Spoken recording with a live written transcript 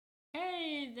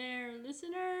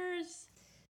listeners!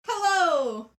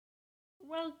 Hello!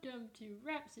 Welcome to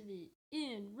Rhapsody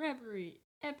in Reverie,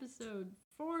 episode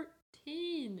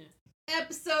 14.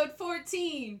 Episode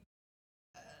 14!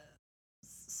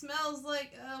 Smells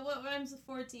like, what rhymes with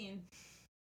 14?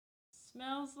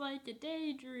 Smells like a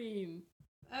daydream.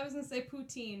 I was gonna say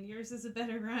poutine. Yours is a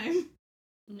better rhyme.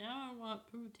 Now I want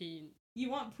poutine.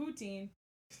 You want poutine?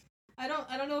 I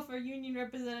don't know if our union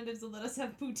representatives will let us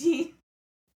have poutine.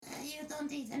 You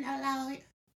don't even allow it.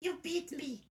 You beat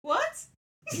me. What?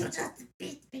 You just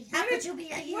beat me. How could you be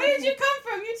a union? Where did you come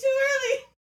from? You're too early!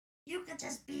 You could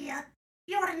just be a...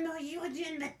 You're no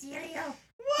union material.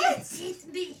 What? You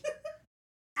beat me.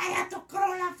 I had to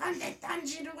crawl off from the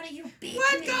dungeon where you beat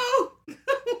Let me. go!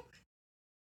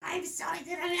 I'm sorry,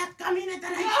 did I not come in at the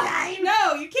right time?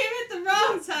 No, you came at the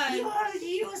wrong time! You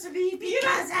only use me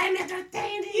because I'm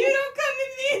entertaining. You don't come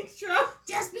in the intro!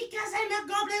 Just because I'm a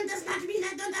goblin does not mean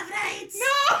I don't have rights.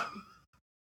 No!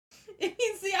 It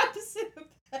means the opposite of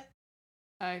that.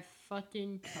 I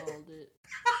fucking called it.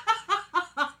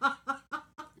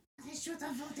 I should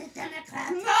have voted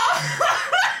Democrat. No!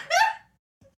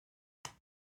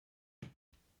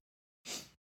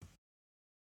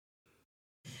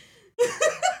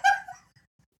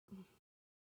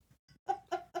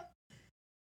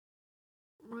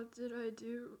 What did I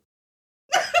do?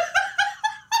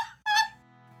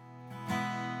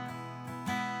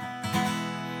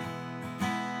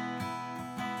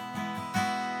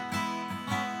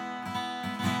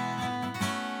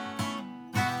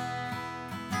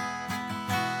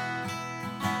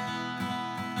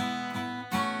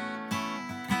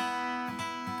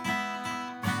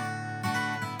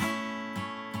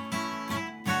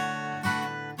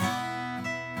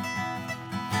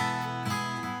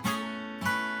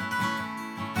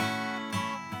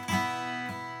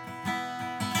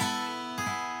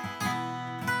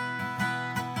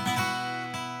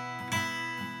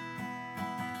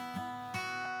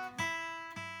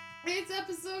 It's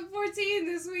episode 14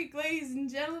 this week, ladies and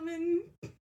gentlemen.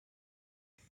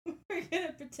 We're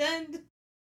gonna pretend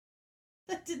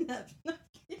that didn't happen.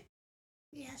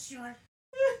 Yeah, sure.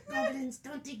 Goblins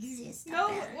don't exist. No,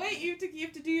 apparently. wait, you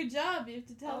have to do your job. You have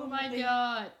to tell Oh them my what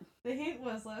god. the hint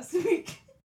was last week.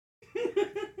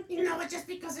 You know what? Just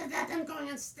because of that, I'm going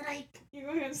on strike. You're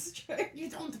going on strike. You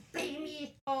don't pay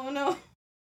me Oh no.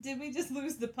 Did we just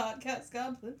lose the podcast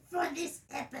goblin? for this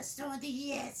episode,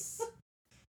 yes.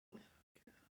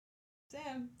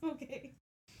 Damn, okay.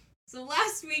 So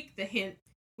last week, the hint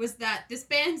was that this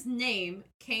band's name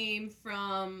came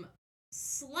from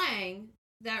slang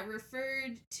that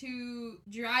referred to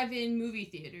drive-in movie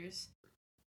theaters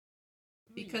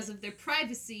because of their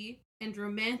privacy and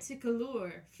romantic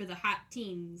allure for the hot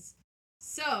teens.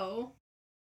 So,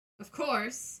 of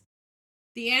course,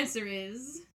 the answer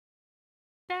is...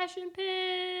 Passion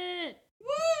Pit!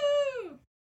 Woo!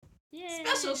 Yay!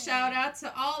 Special shout out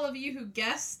to all of you who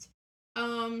guessed,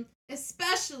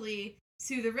 especially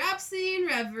to the Rhapsody in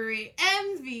Reverie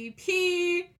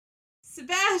MVP,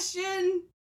 Sebastian.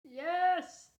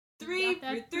 Yes! Three He got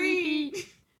for that three.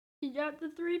 three-peat. He got the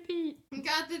three-peat.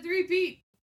 Got the three-peat.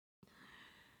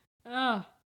 Ah,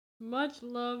 much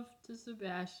love to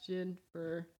Sebastian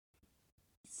for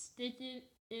sticking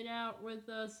it out with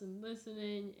us and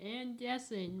listening and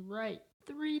guessing right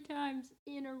 3 times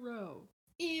in a row.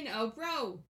 In a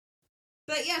row.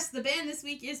 But yes, the band this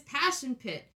week is Passion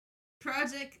Pit.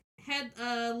 Project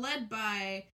led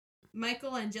by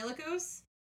Michael Angelikos.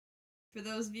 For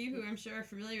those of you who I'm sure are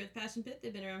familiar with Passion Pit,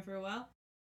 they've been around for a while.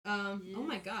 Oh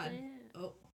my god. Yeah.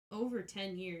 Oh, over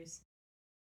 10 years.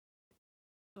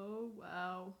 Oh,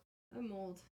 wow. I'm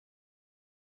old.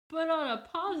 But on a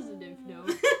positive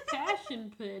note,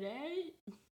 Passion Pit,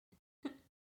 eh?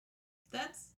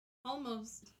 That's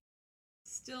almost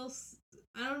still.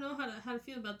 I don't know how to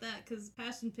feel about that because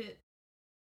Passion Pit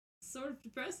is sort of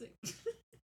depressing.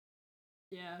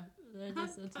 Yeah, Not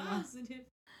that's positive.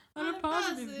 on a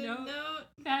positive note,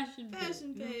 Passion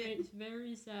Passion Pit, who Pit. makes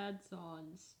very sad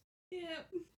songs.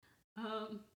 Yep.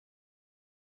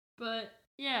 But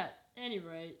yeah,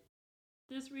 anyway,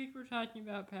 this week we're talking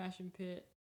about Passion Pit,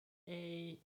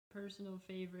 a personal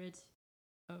favorite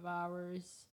of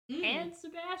ours, and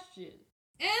Sebastian.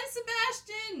 And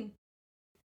Sebastian.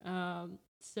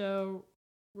 So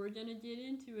we're gonna get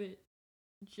into it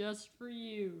just for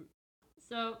you.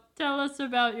 So tell us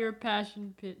about your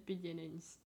Passion Pit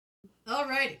beginnings.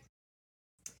 Alrighty.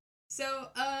 So,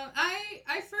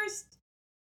 I first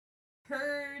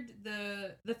heard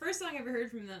the first song I ever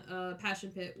heard from the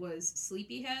Passion Pit was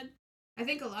Sleepyhead. I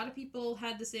think a lot of people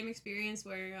had the same experience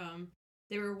where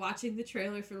they were watching the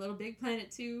trailer for Little Big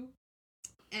Planet 2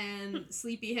 and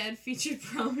Sleepyhead featured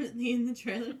prominently in the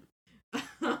trailer.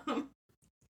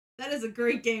 That is a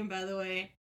great game, by the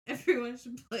way. Everyone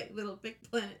should play Little Big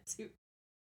Planet 2.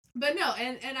 But no,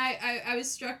 and I was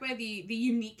struck by the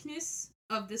uniqueness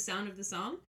of the sound of the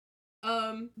song.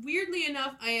 Weirdly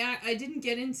enough, I didn't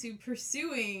get into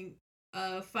pursuing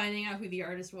finding out who the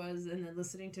artist was and then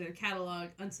listening to their catalog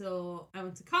until I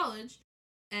went to college,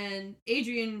 and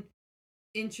Adrian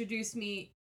introduced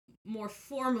me more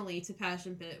formally to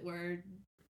Passion Pit, where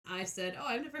I said, "Oh,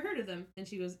 I've never heard of them," and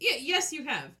she goes, "Yeah, yes, you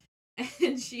have,"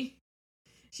 and she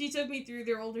took me through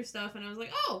their older stuff, and I was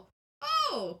like,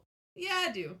 "Oh, yeah,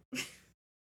 I do."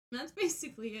 That's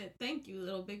basically it. Thank you,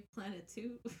 Little Big Planet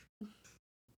 2.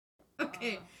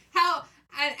 Okay, how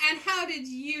did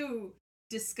you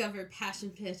discover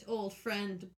Passion Pit, old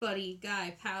friend, buddy,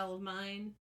 guy, pal of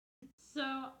mine?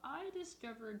 So I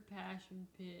discovered Passion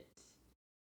Pit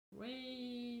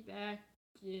way back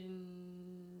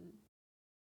in,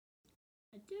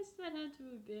 I guess that had to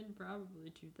have been probably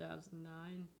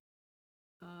 2009.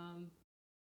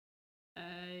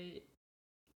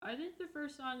 I think the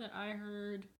first song that I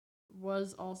heard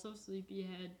was also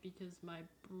Sleepyhead because my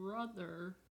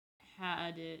brother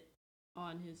had it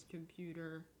on his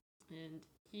computer and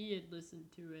he had listened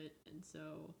to it, and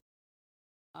so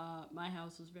my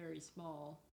house was very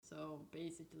small, so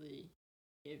basically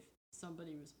if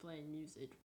somebody was playing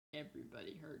music,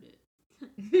 everybody heard it.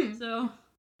 So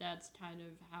that's kind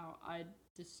of how I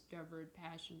discovered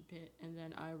Passion Pit, and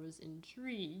then I was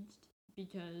intrigued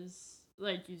because,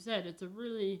 like you said, it's a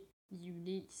really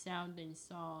unique sounding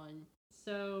song.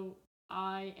 So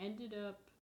I ended up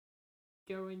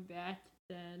going back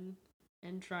then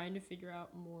and trying to figure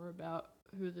out more about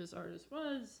who this artist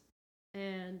was,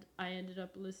 and I ended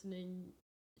up listening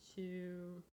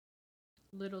to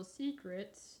Little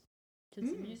Secrets because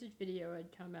the music video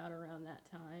had come out around that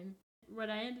time. What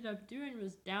I ended up doing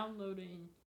was downloading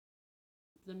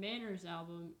the Manners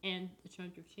album and the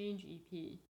Chunk of Change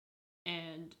EP,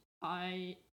 and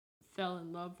I fell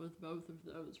in love with both of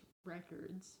those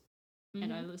records,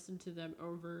 and I listened to them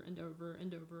over and over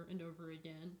and over and over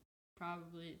again.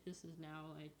 Probably this is now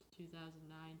like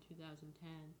 2009,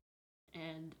 2010,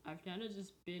 and I've kind of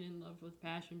just been in love with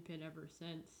Passion Pit ever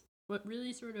since. What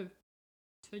really sort of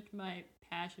took my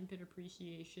Passion Pit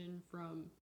appreciation from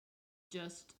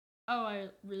just, oh, I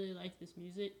really like this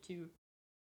music, to,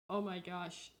 oh my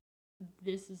gosh,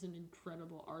 this is an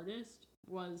incredible artist,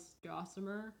 was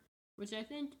Gossamer, which I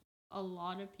think a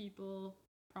lot of people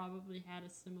probably had a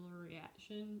similar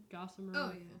reaction.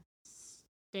 Gossamer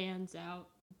stands out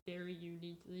very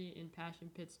uniquely in Passion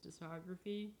Pit's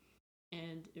discography,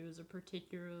 and it was a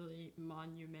particularly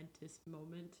monumentous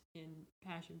moment in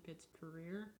Passion Pit's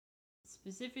career.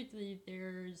 Specifically,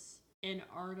 there's an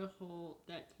article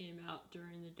that came out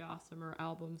during the Gossamer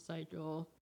album cycle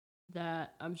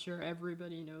that I'm sure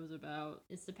everybody knows about.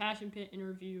 It's the Passion Pit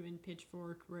interview in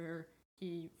Pitchfork where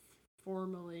he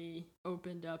formally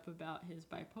opened up about his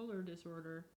bipolar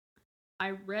disorder.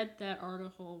 I read that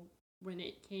article when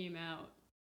it came out,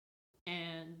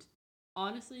 and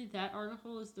honestly, that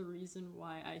article is the reason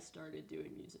why I started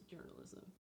doing music journalism.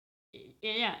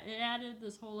 It added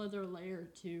this whole other layer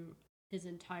to his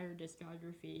entire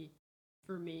discography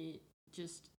for me,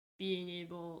 just being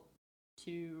able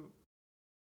to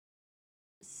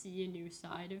see a new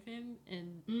side of him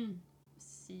and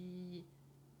see,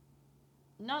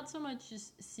 not so much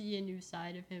just see a new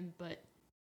side of him, but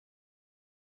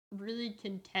really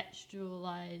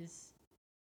contextualize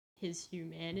his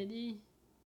humanity,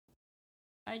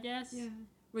 I guess. Yeah.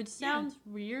 Which sounds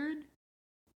weird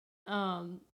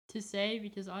to say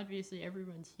because obviously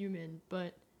everyone's human,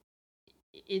 but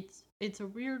it's a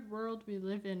weird world we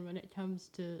live in when it comes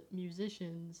to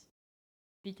musicians,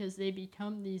 because they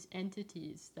become these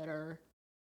entities that are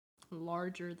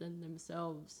larger than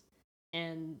themselves,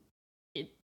 and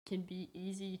it can be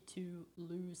easy to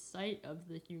lose sight of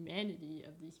the humanity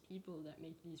of these people that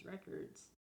make these records.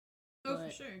 For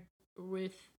sure.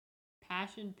 With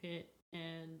Passion Pit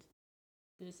and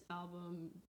this album,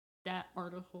 that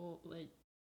article, like,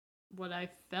 what I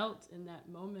felt in that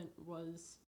moment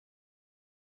was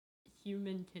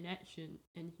human connection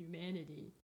and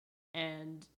humanity,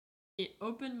 and it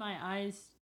opened my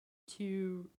eyes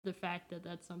to the fact that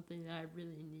that's something that I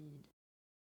really need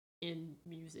in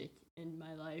music in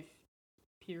my life,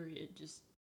 period. Just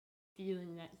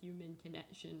feeling that human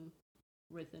connection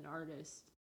with an artist.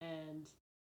 And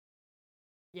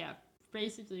yeah,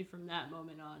 basically from that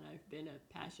moment on, I've been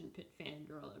a Passion Pit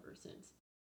fangirl ever since,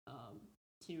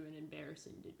 to an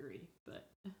embarrassing degree. But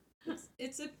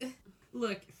It's a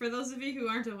look for those of you who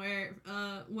aren't aware.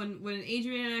 When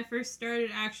Adrian and I first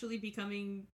started actually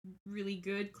becoming really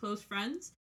good close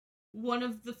friends, one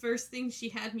of the first things she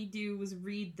had me do was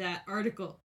read that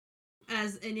article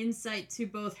as an insight to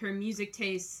both her music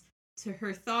tastes, to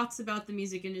her thoughts about the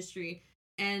music industry,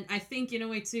 and I think in a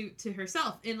way to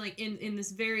herself in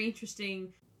this very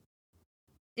interesting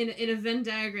in a Venn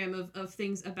diagram of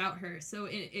things about her. So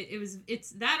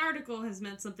it's that article has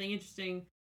meant something interesting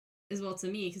as well to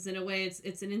me because in a way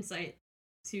it's an insight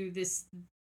to this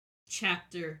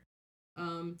chapter.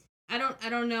 I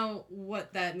don't know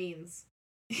what that means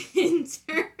in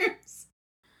terms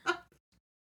of,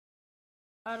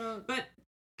 I don't. but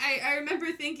I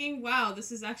remember thinking, wow,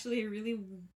 this is actually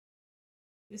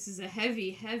this is a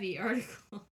heavy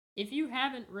article. If you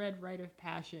haven't read Rite of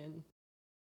Passion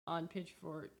on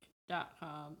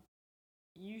Pitchfork.com,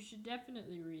 you should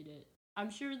definitely read it. I'm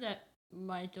sure that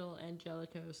Michael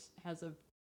Angelikos has a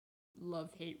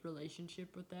love-hate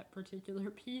relationship with that particular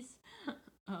piece.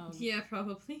 Yeah,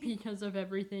 probably. Because of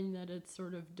everything that it's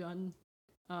sort of done.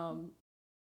 Well,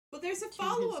 there's a to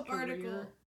follow-up his article. career.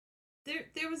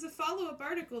 There was a follow-up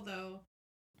article though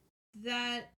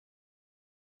that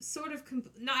sort of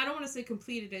no, I don't want to say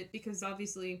completed it because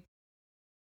obviously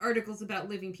articles about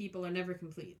living people are never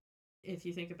complete if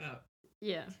you think about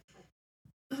Yeah.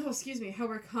 oh excuse me how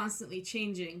we're constantly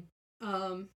changing.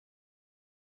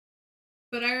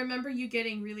 But I remember you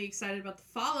getting really excited about the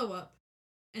follow-up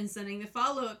and sending the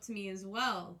follow-up to me as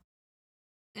well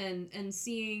and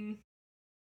seeing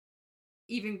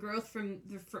even growth from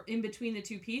in between the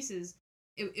two pieces.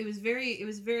 It was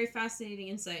very fascinating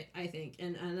insight, I think,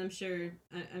 and I'm sure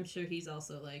he's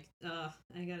also like,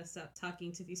 I gotta stop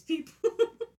talking to these people.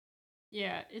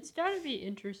 Yeah, it's gotta be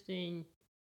interesting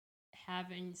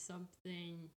having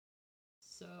something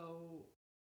so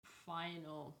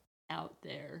final out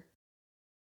there.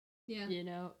 Yeah. You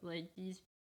know, like these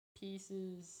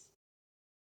pieces,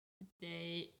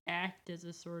 they act as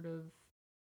a sort of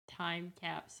time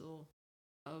capsule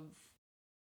of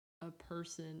a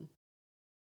person,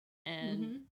 and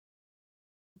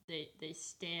Mm-hmm. they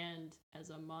stand as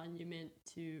a monument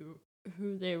to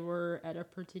who they were at a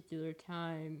particular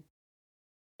time,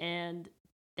 and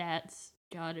that's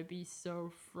gotta be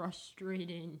so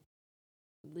frustratingly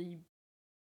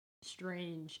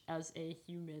strange as a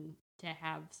human to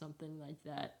have something like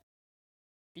that,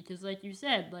 because like you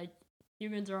said, like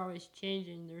humans are always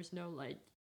changing. There's no like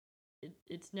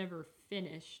it's never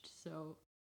finished. So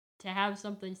to have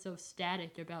something so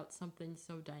static about something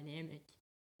so dynamic,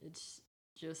 it's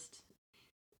just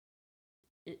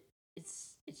it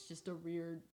it's just a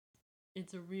weird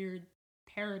it's a weird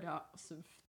paradox of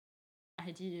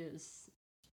ideas.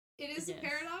 It is a Yes.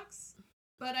 paradox,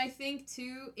 but I think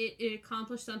too it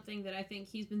accomplished something that I think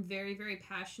he's been very very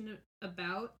passionate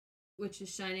about, which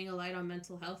is shining a light on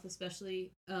mental health,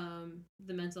 especially the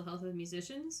mental health of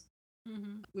musicians,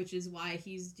 Mm-hmm. which is why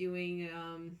he's doing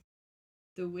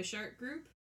the Wish Art group.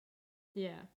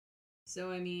 Yeah.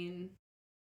 So I mean,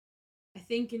 I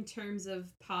think in terms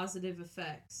of positive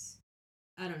effects,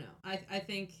 I don't know. I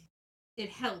think it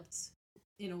helped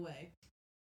in a way.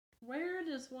 Where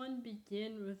does one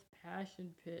begin with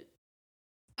Passion Pit?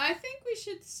 I think we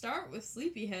should start with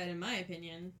Sleepyhead, in my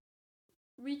opinion.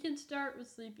 We can start with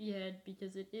Sleepyhead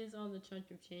because it is on the Chunk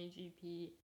of Change EP,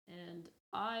 and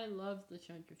I love the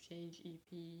Chunk of Change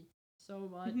EP so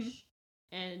much. Mhm.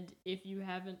 And if you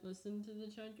haven't listened to the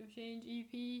Chunk of Change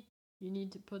EP, you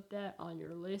need to put that on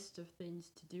your list of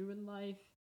things to do in life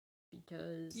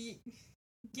because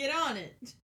Get on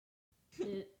it.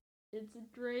 it's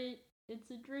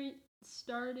a great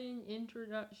starting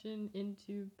introduction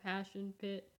into Passion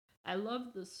Pit. I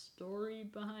love the story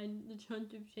behind the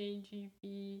Chunk of Change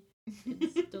EP.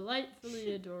 It's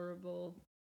delightfully adorable.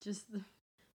 Just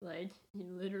like he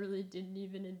literally didn't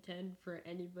even intend for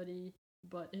anybody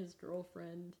but his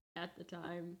girlfriend at the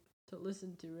time to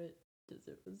listen to it because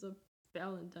it was a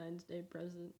Valentine's Day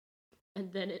present.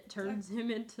 And then it turns him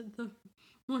into the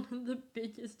one of the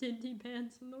biggest indie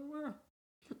bands in the world.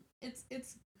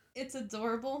 It's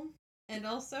adorable and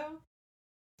also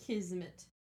kismet.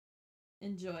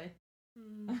 Enjoy.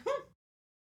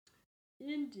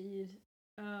 Indeed.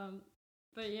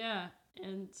 But yeah,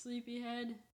 and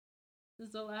Sleepyhead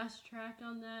is the last track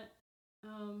on that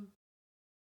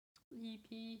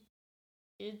EP.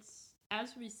 It's,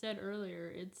 as we said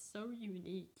earlier, it's so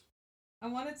unique. I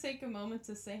want to take a moment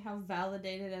to say how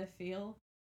validated I feel.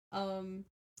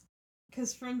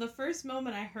 Because from the first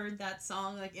moment I heard that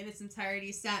song, like in its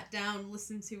entirety, sat down,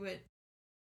 listened to it,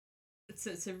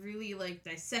 to really like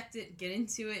dissect it, get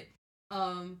into it.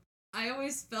 I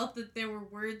always felt that there were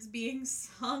words being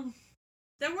sung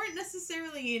that weren't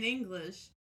necessarily in English.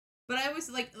 But I always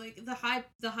like the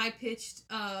high pitched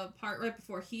part right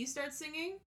before he starts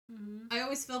singing. Mm-hmm. I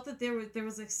always felt that there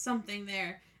was like something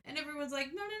there. And everyone's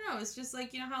like, no, it's just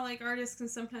like, you know how like artists can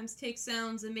sometimes take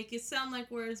sounds and make it sound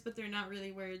like words, but they're not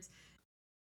really words.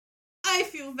 I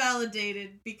feel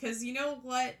validated because you know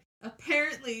what?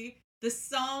 Apparently the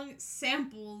song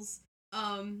samples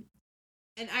an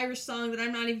Irish song that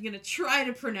I'm not even gonna try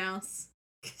to pronounce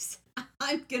because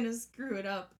I'm gonna screw it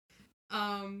up.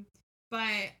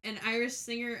 By an Irish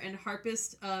singer and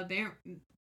harpist, pardon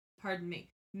me,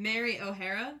 Mary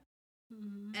O'Hara.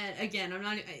 Mm-hmm. And again, I'm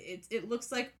not. It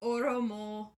looks like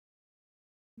Oromo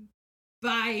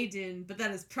Biden, but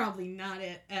that is probably not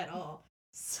it at all.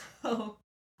 So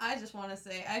I just want to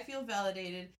say I feel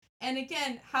validated. And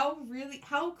again, how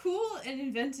cool and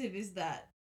inventive is that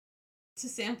to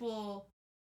sample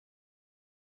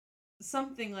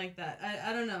something like that?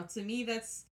 I don't know. To me,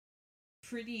 that's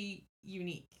pretty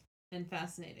unique and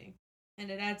fascinating,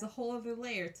 and it adds a whole other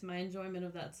layer to my enjoyment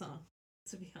of that song.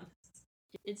 To be honest.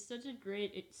 It's such a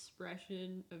great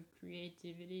expression of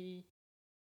creativity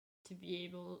to be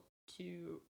able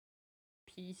to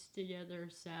piece together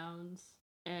sounds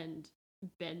and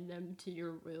bend them to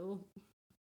your will.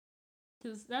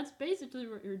 Because that's basically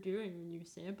what you're doing when you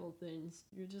sample things.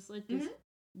 You're just like this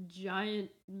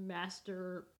giant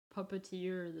master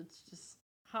puppeteer that's just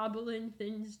hobbling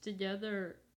things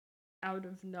together out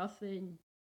of nothing,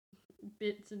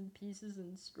 bits and pieces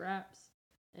and scraps.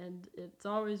 And it's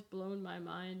always blown my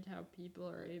mind how people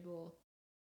are able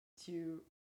to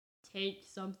take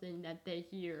something that they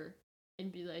hear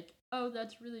and be like, oh,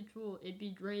 that's really cool. It'd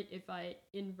be great if I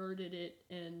inverted it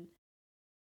and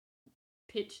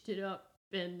pitched it up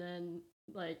and then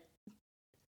like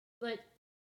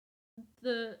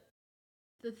the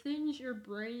things your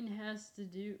brain has to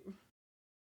do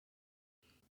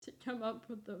to come up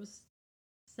with those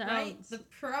sounds. Right? The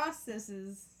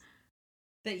processes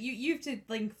that you have to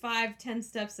like 5-10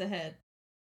 steps ahead.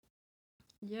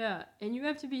 Yeah, and you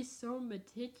have to be so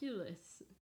meticulous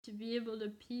to be able to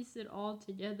piece it all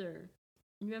together.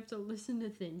 And you have to listen to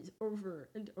things over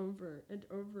and over and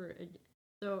over again.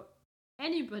 So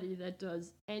anybody that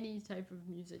does any type of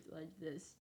music like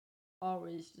this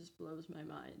always just blows my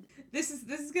mind. This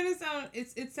is gonna sound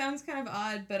it sounds kind of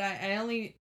odd, but I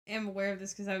only am aware of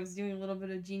this because I was doing a little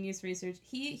bit of Genius research.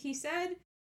 He said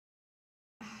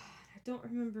I don't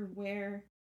remember where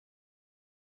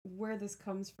this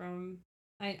comes from.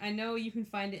 I know you can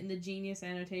find it in the Genius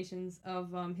annotations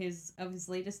of his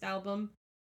latest album,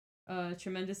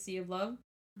 Tremendous Sea of Love.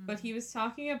 But he was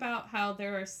talking about how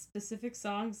there are specific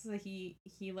songs that he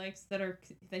likes that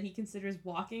he considers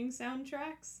walking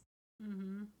soundtracks.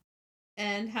 Mm-hmm.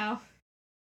 And how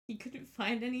he couldn't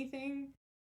find anything,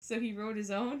 so he wrote his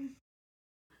own.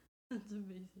 That's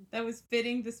amazing. That was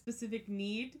fitting the specific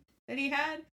need that he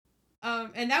had.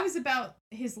 And that was about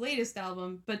his latest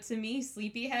album. But to me,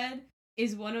 Sleepyhead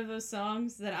is one of those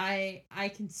songs that I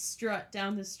can strut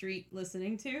down the street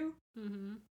listening to.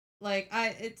 Mm-hmm. Like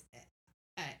I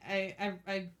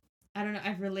don't know.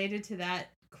 I've related to that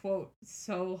quote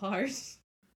so hard.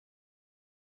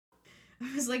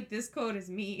 I was like, this quote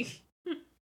is me.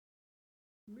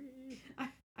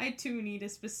 I too need a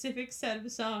specific set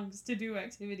of songs to do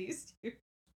activities to.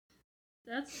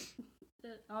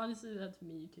 Honestly, that's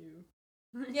me too.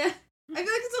 Yeah, I feel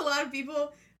like it's a lot of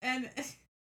people, and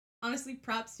honestly,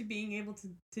 props to being able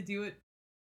to do it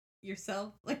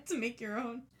yourself, like to make your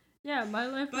own. Yeah, my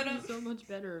life would be so much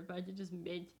better if I could just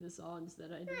make the songs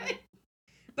that I do. Right.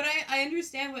 But I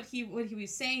understand what he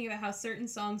was saying about how certain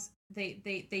songs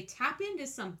they tap into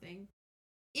something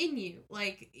in you,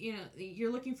 like, you know, you're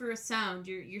looking for a sound,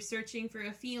 you're searching for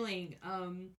a feeling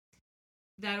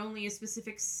that only a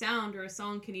specific sound or a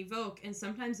song can evoke, and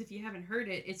sometimes if you haven't heard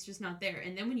it, it's just not there.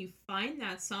 And then when you find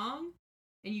that song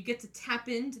and you get to tap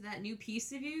into that new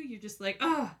piece of you, you're just like,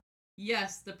 oh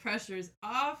yes, the pressure's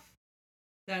off,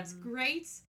 that's great.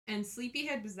 And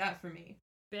Sleepyhead was that for me.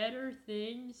 Better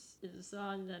Things is a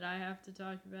song that I have to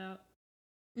talk about.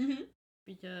 Mm-hmm.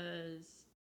 Because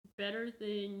Better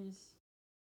Things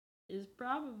is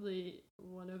probably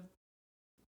one of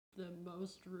the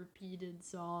most repeated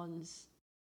songs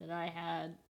that I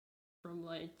had from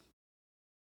like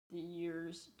the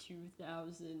years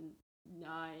 2009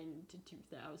 to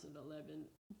 2011.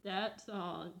 That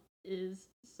song is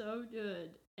so good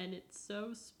and it's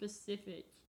so specific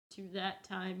to that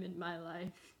time in my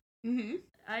life. Mm-hmm.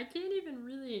 I can't even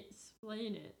really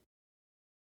explain it,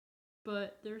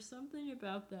 but there's something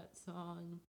about that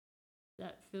song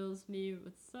that fills me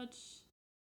with such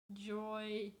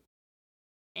joy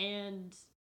and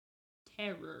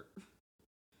terror.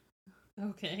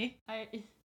 Okay.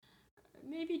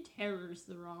 Maybe terror's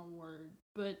the wrong word,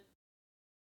 but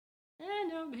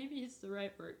no, maybe it's the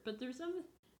right word. But there's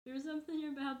something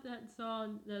about that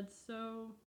song that's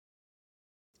so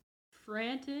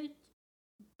frantic,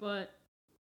 but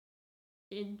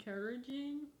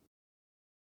encouraging.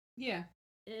 Yeah.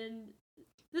 And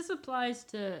this applies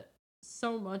to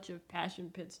so much of Passion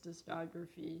Pit's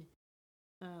discography,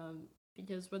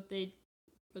 because what they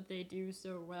do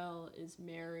so well is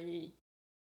marry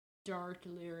dark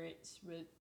lyrics with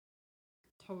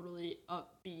totally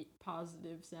upbeat,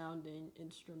 positive sounding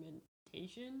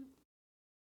instrumentation.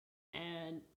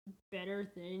 And Better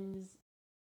Things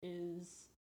is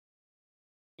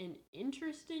an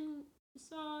interesting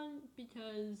song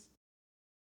because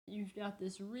you've got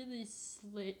this really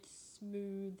slick,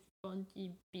 smooth,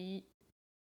 funky beat,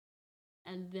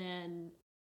 and then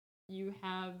you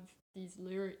have these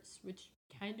lyrics which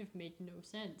kind of make no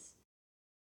sense.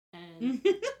 And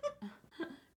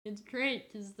it's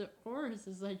great because the chorus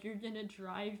is like, you're gonna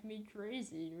drive me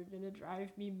crazy, you're gonna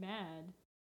drive me mad.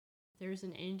 There's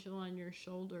an angel on your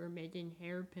shoulder making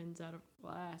hairpins out of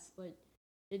glass. Like,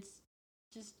 it's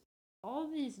just all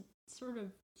these sort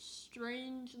of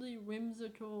strangely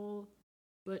whimsical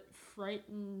but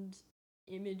frightened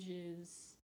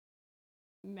images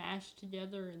mashed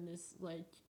together in this,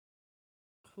 like,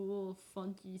 cool,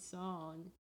 funky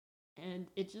song.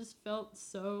 And it just felt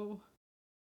so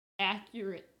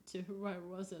accurate to who I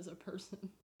was as a person.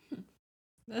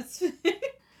 That's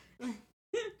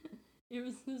It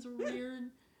was this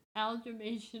weird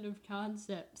amalgamation of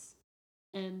concepts,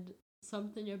 and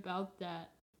something about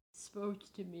that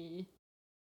spoke to me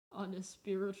on a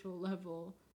spiritual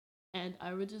level, and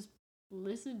I would just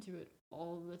listen to it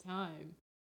all the time.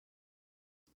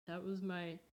 That was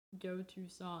my go-to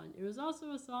song. It was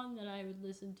also a song that I would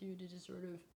listen to just sort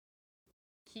of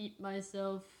keep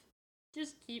myself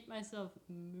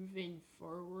moving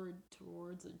forward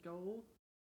towards a goal.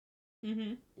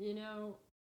 Mm-hmm. You know,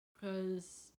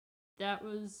 because that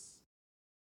was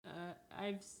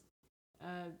I've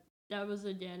that was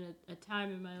again a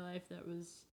time in my life that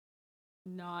was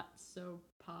not so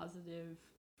positive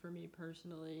for me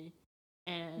personally,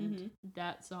 and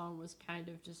that song was kind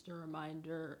of just a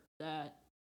reminder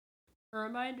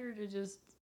to just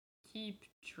keep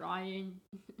trying.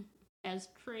 As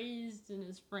crazed and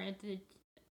as frantic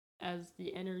as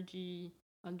the energy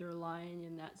underlying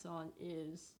in that song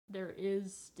is, there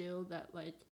is still that,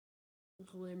 like,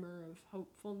 glimmer of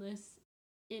hopefulness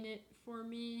in it for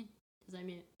me. Because, I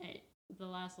mean, hey, the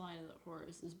last line of the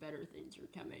chorus is better things are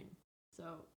coming.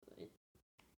 So,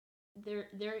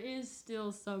 there is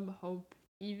still some hope,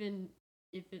 even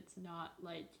if it's not,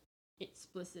 like,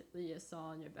 explicitly a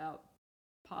song about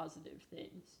positive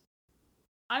things.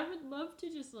 I would love to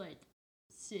just, like,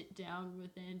 sit down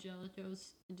with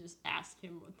Angelicos and just ask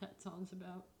him what that song's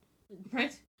about.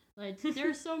 Right. Like, there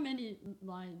are so many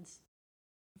lines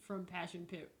from Passion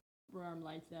Pit where I'm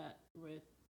like that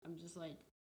I'm just like,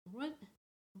 what,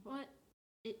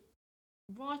 it,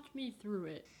 walk me through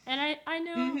it. And I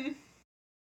know,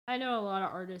 I know a lot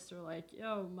of artists are like,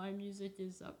 yo, my music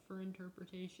is up for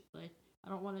interpretation. Like, I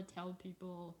don't want to tell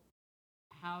people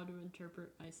how to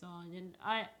interpret my song, and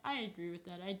I agree with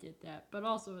that. I get that, but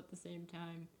also at the same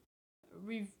time,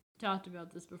 we've talked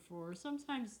about this before.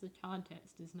 Sometimes the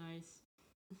context is nice.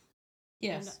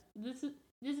 Yes. And this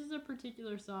is a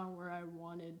particular song where I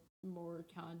wanted more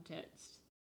context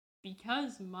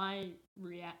because my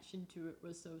reaction to it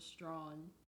was so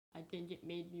strong. I think it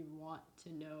made me want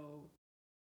to know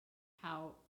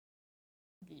how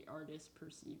the artist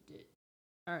perceived it.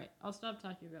 All right, I'll stop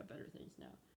talking about Better Things now.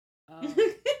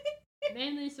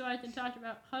 Mainly so I can talk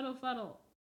about Huddle Fuddle,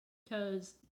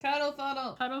 because Cuddle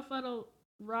Fuddle. Huddle Fuddle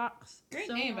rocks. Great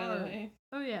so name, hard. by the way.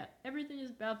 Oh yeah, everything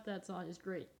about that song is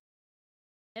great.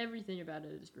 Everything about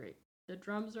it is great. The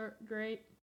drums are great.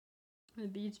 The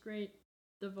beat's great.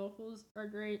 The vocals are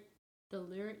great. The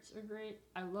lyrics are great.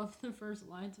 I love the first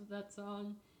lines of that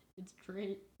song. It's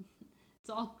great. It's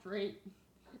all great.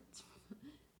 It's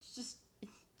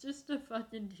just a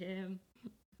fucking jam.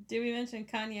 Did we mention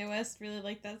Kanye West really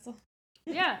liked that song?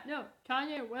 Yeah, no,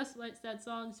 Kanye West likes that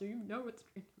song, so you know it's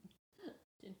great.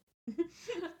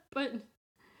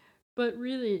 but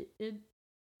really,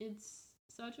 it's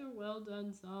such a well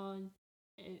done song.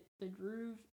 The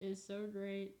groove is so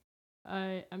great.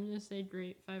 I'm gonna say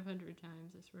great 500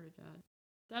 times. I swear to God,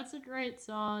 that's a great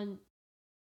song.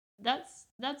 That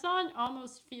song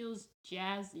almost feels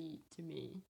jazzy to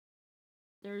me.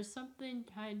 There's something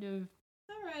kind of,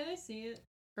 All right, I see it.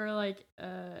 or like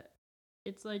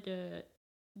it's like a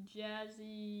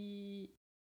jazzy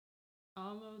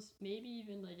almost maybe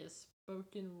even like a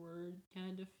spoken word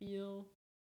kind of feel.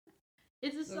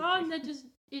 It's a Okay. song that just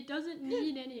it doesn't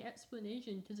need any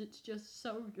explanation because it's just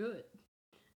so good.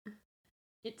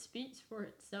 It speaks for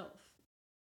itself.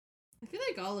 I feel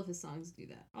like all of his songs do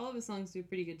that. All of his songs do a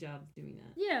pretty good job of doing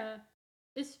that. Yeah,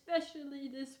 especially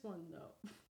this one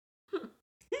though.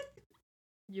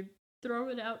 You throw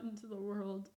it out into the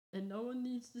world and no one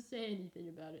needs to say anything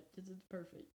about it because it's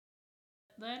perfect.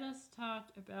 Let us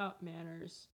talk about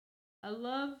manners. I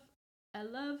love,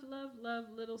 love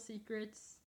Little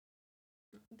Secrets.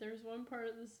 There's one part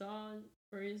of the song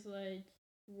where he's like,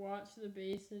 watch the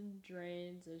basin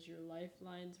drains as your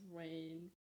lifelines wane.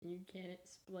 You can't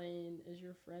explain as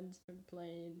your friends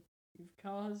complain. You've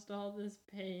caused all this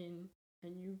pain,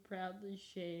 and you proudly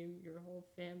shame your whole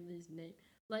family's name.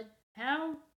 Like,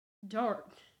 how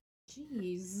dark.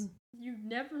 Jeez. You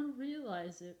never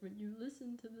realize it when you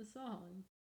listen to the song.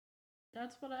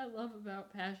 That's what I love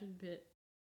about Passion Pit.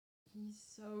 He's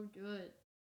so good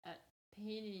at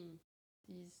painting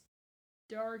these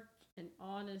dark and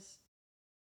honest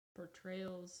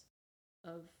portrayals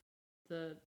of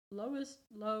the lowest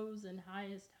lows and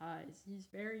highest highs. He's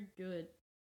very good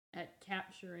at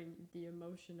capturing the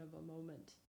emotion of a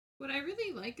moment. What I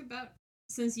really like about,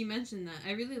 since you mentioned that,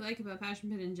 I really like about Passion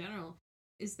Pit in general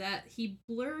is that he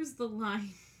blurs the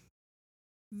line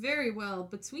very well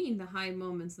between the high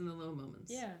moments and the low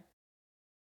moments. Yeah.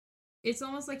 It's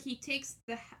almost like he takes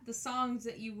the songs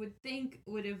that you would think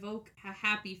would evoke a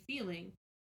happy feeling,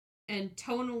 and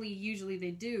tonally usually they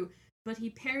do, but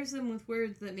he pairs them with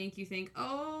words that make you think,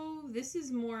 oh, this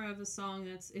is more of a song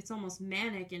it's almost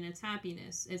manic in its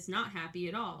happiness. It's not happy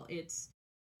at all. It's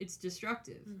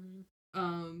destructive.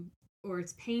 Mm-hmm. Or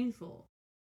it's painful.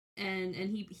 And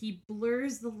he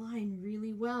blurs the line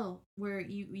really well, where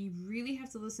you really have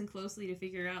to listen closely to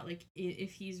figure out like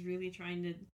if he's really trying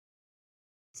to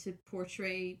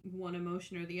portray one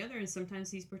emotion or the other, and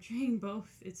sometimes he's portraying both.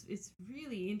 It's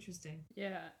really interesting.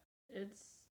 Yeah,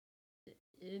 it's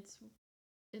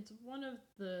one of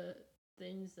the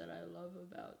things that I love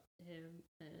about him,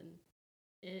 and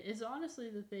it's honestly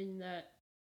the thing that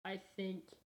I think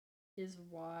is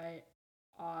why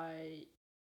I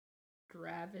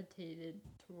gravitated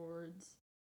towards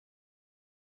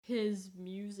his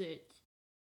music,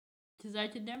 because I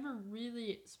could never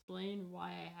really explain why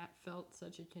I had felt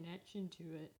such a connection to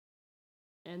it.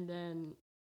 And then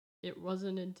it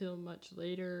wasn't until much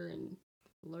later and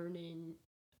learning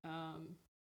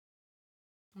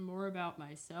more about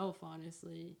myself,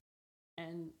 honestly,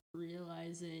 and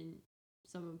realizing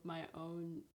some of my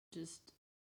own, just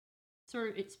sort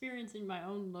of experiencing my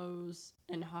own lows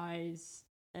and highs,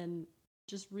 and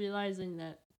just realizing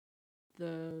that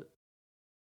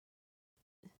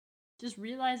just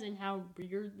realizing how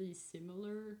weirdly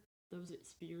similar those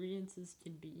experiences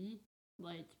can be,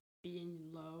 like being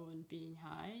low and being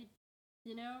high.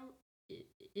 You know,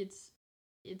 it's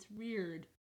weird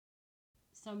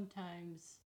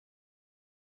sometimes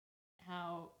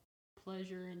how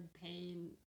pleasure and pain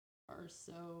are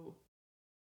so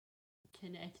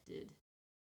connected.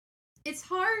 It's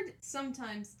hard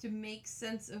sometimes to make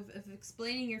sense of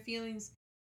explaining your feelings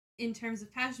in terms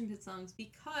of Passion Pit songs,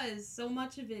 because so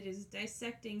much of it is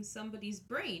dissecting somebody's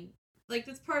brain. Like,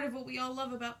 that's part of what we all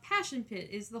love about Passion Pit,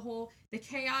 is the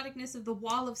chaoticness of the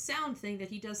wall of sound thing that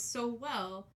he does so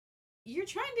well. You're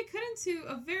trying to cut into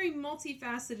a very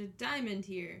multifaceted diamond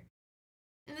here,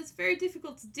 and it's very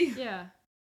difficult to do. Yeah.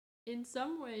 In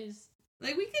some ways,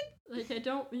 like, we could, like, I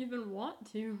don't even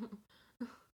want to.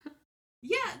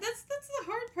 yeah, that's the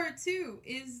hard part too,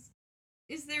 is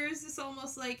there is this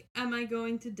almost like, am I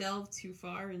going to delve too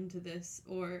far into this,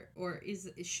 or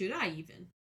should I even?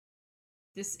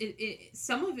 This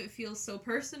some of it feels so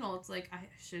personal. It's like,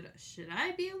 should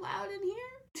I be allowed in here?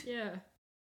 Yeah.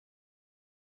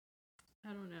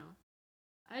 I don't know.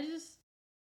 I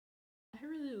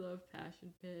really love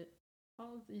Passion Pit.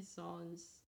 All of these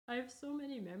songs. I have so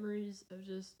many memories of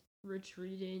just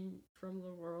retreating from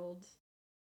the world,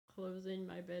 closing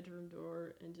my bedroom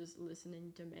door, and just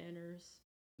listening to Manners.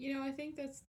 You know, I think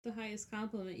that's the highest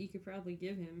compliment you could probably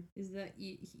give him, is that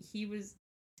he was,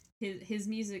 his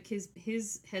music, his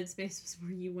headspace was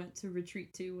where you went to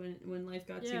retreat to when life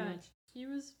got too much. He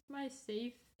was my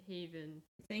safe haven.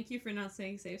 Thank you for not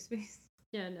saying safe space.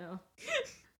 Yeah, no.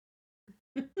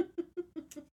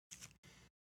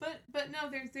 But no,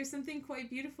 there's something quite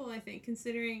beautiful, I think,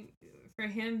 considering for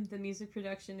him the music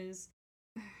production is,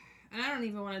 and I don't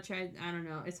even want to try, I don't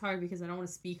know, it's hard because I don't want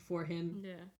to speak for him.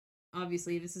 Yeah.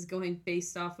 Obviously, this is going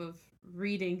based off of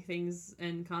reading things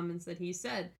and comments that he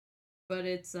said, but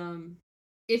it's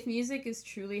if music is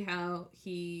truly how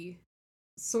he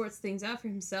sorts things out for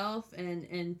himself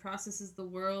and processes the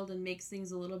world and makes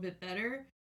things a little bit better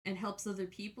and helps other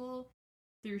people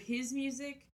through his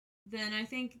music, then I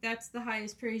think that's the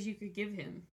highest praise you could give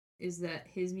him, is that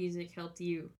his music helped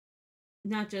you,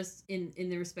 not just in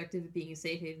the respect of it being a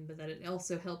safe haven, but that it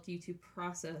also helped you to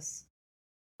process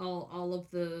all of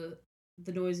the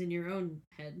noise in your own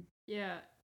head. Yeah,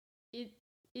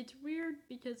 it's weird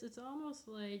because it's almost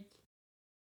like,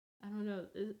 I don't know.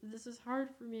 This is hard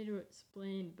for me to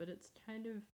explain, but it's kind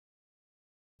of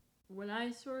when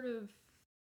I sort of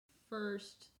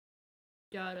first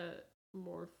got a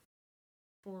more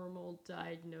formal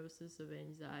diagnosis of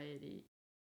anxiety,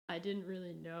 I didn't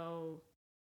really know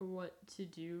what to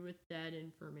do with that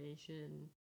information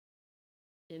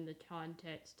in the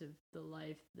context of the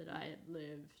life that I had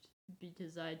lived,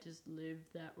 because I just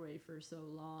lived that way for so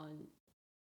long,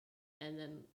 and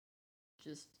then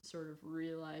just sort of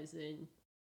realizing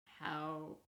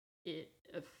how it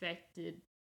affected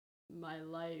my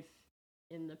life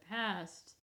in the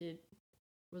past. It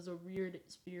was a weird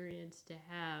experience to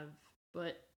have,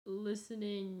 but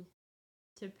listening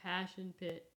to Passion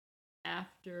Pit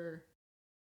after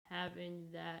having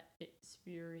that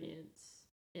experience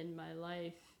in my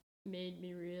life made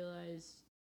me realize,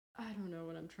 I don't know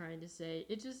what I'm trying to say.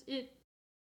 It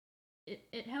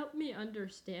helped me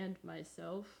understand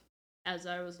myself as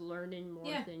I was learning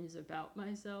more things about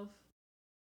myself.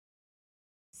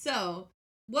 So,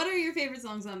 what are your favorite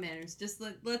songs on Manners? Just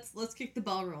let's kick the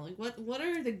ball rolling. What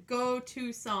are the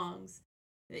go-to songs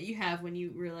that you have when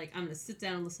you were like, I'm gonna sit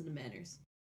down and listen to Manners?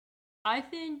 I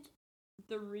think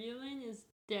The Reeling is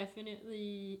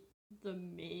definitely the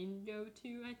main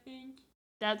go-to, I think.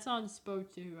 That song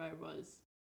spoke to who I was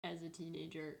as a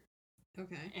teenager.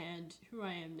 Okay. And who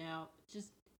I am now.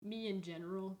 Just me in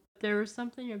general. There was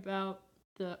something about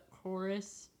the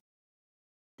chorus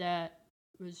that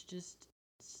was just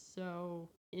so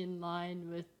in line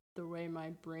with the way my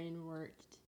brain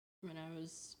worked when I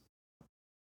was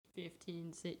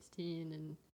 15, 16,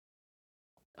 and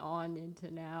on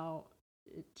into now.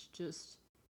 It's just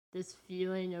this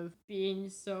feeling of being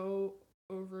so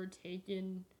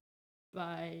overtaken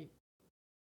by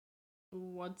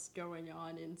what's going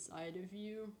on inside of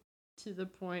you, to the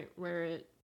point where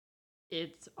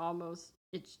it's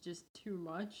just too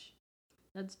much.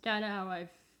 That's kind of how I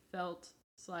felt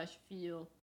 / feel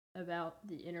about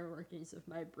the inner workings of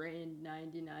my brain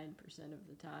 99% of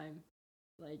the time.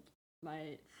 Like,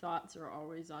 my thoughts are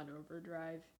always on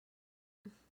overdrive.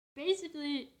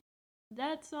 Basically,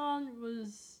 that song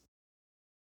was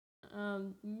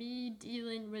me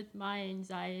dealing with my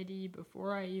anxiety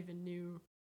before I even knew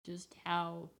just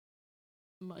how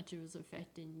much it was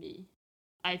affecting me.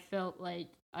 I felt like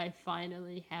I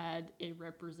finally had a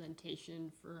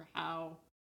representation for how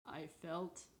I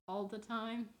felt all the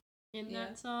time in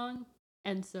that song.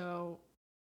 And so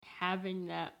having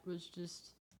that was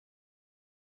just,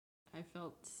 I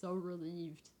felt so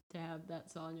relieved to have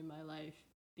that song in my life,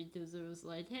 because it was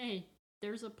like, hey,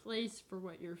 there's a place for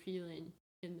what you're feeling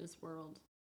in this world.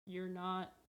 You're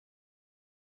not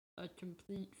a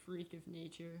complete freak of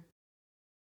nature.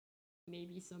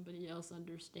 Maybe somebody else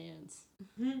understands.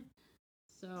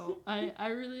 So I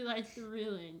really like The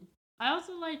Reeling. I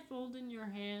also like Fold in Your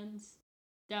Hands.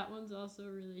 That one's also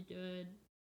really good.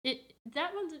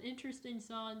 That one's an interesting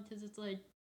song because it's like,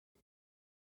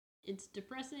 it's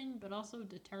depressing but also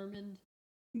determined.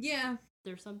 Yeah.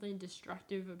 There's something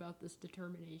destructive about this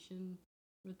determination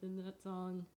within that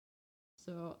song.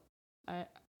 So I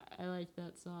like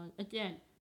that song. Again,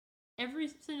 every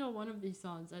single one of these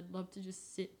songs, I'd love to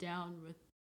just sit down with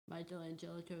Michael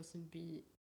Angelikos and be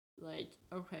like,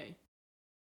 okay,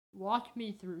 walk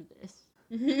me through this.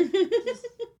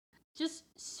 just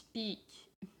speak.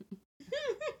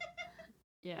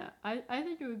 Yeah, I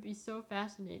think it would be so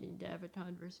fascinating to have a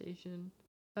conversation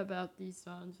about these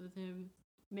songs with him.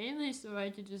 Mainly so I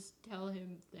could just tell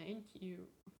him, thank you.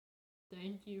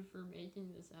 Thank you for making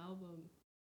this album.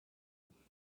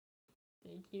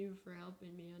 Thank you for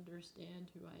helping me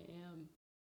understand who I am.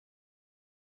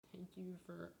 Thank you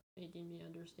for making me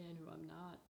understand who I'm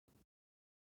not.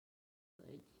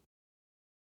 Like,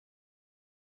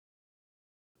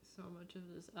 so much of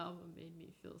this album made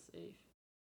me feel safe.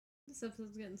 This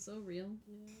episode's getting so real.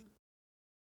 Yeah.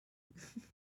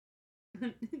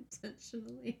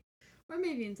 Unintentionally. Or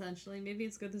maybe intentionally. Maybe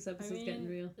it's good this episode's getting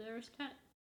real. There's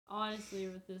honestly,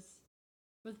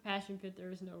 with Passion Pit, there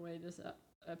was no way this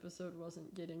episode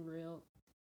wasn't getting real.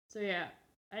 So yeah,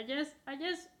 I guess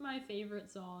my favorite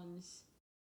songs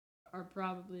are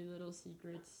probably Little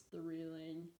Secrets, The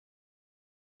Reeling,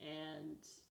 and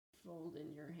Fold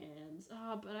in Your Hands.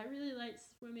 Oh, but I really like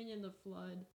Swimming in the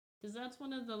Flood. Because that's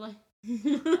one of the, like...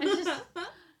 I just-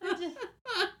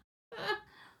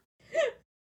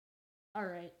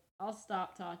 Alright, I'll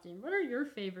stop talking. What are your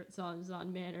favorite songs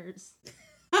on Manners?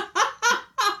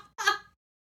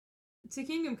 To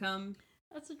Kingdom Come.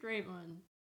 That's a great one.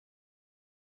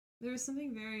 There was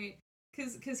something very...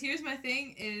 Cause here's my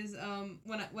thing is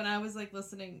when I was like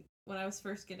listening when I was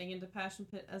first getting into Passion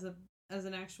Pit as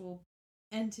an actual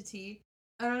entity,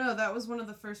 I don't know, that was one of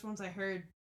the first ones I heard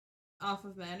off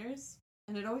of Manners,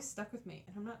 and it always stuck with me,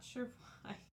 and I'm not sure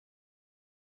why.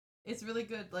 It's really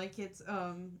good. Like it's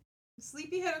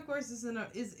Sleepyhead, of course, is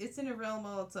in a realm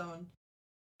all its own,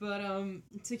 but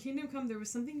to Kingdom Come there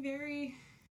was something very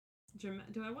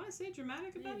dramatic. Do I want to say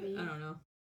dramatic about Maybe. it? I don't know.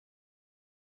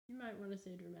 You might want to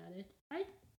say dramatic.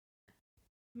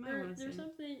 There's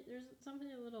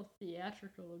something a little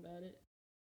theatrical about it.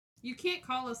 You can't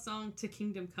call a song To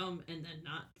Kingdom Come and then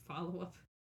not follow up.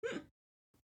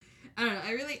 I don't know.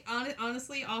 I really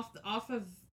honestly off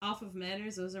of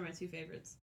Manners, those are my two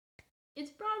favorites.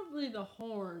 It's probably the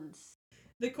horns.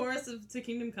 The chorus of To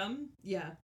Kingdom Come?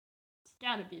 Yeah. It's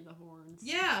gotta be the horns.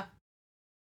 Yeah.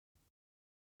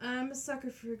 I'm a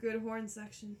sucker for a good horn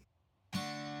section.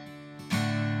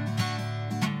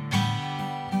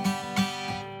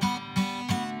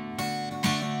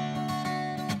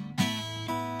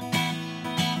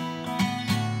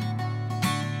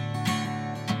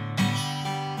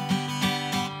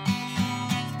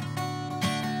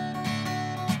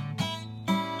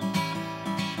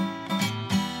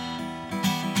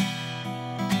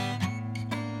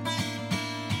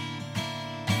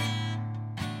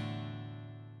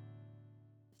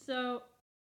 So,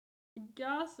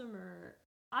 Gossamer.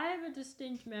 I have a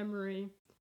distinct memory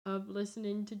of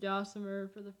listening to Gossamer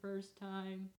for the first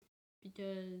time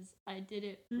because I did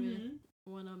it with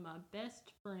one of my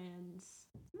best friends.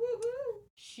 Woohoo!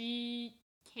 She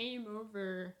came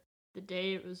over the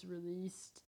day it was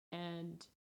released, and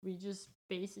we just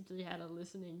basically had a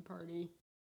listening party,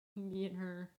 me and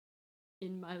her,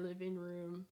 in my living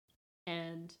room,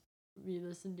 and we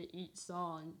listened to each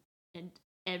song, and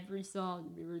every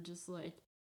song we were just like,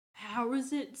 how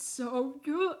is it so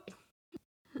good?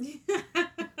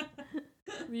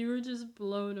 We were just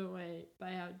blown away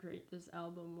by how great this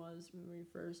album was when we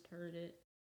first heard it.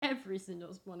 Every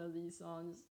single one of these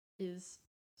songs is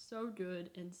so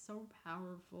good and so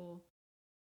powerful,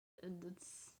 and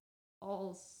it's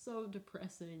all so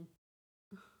depressing.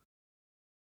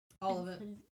 All of it.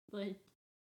 Like,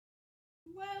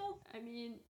 Well, I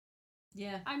mean,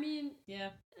 yeah. Yeah.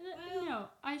 Well. No,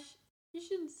 you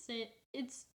shouldn't say it.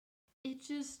 It's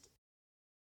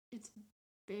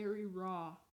very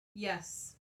raw.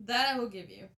 Yes. That I will give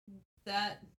you.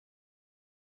 That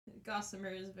Gossamer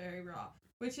is very raw.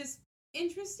 Which is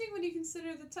interesting when you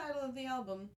consider the title of the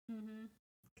album. Mm-hmm.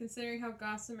 Considering how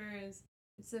Gossamer is.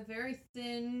 It's a very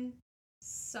thin,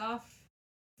 soft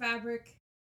fabric,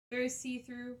 very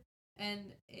see-through,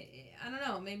 and I don't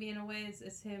know, maybe in a way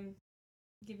it's him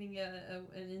giving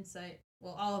an insight.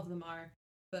 Well, all of them are,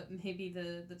 but maybe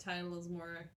the title is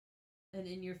more an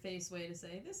in-your-face way to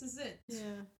say, this is it.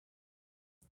 Yeah.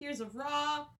 Here's a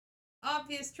raw,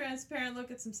 obvious, transparent look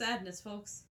at some sadness,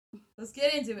 folks. Let's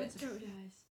get into it. Let's go,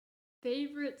 guys.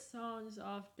 Favorite songs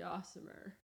off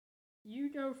Gossamer?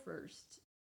 You go first.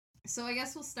 So I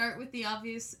guess we'll start with the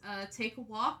obvious. Take a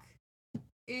Walk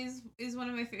is one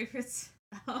of my favorites.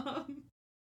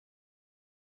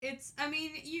 It's, I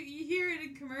mean, you hear it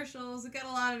in commercials. It got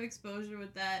a lot of exposure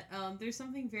with that. There's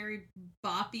something very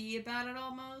boppy about it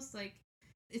almost. Like,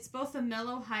 it's both a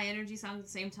mellow, high energy song at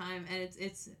the same time, and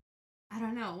it's I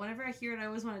don't know. Whenever I hear it, I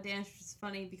always want to dance. Which is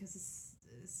funny because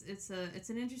it's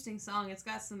an interesting song. It's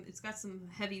got some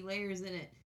heavy layers in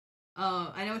it.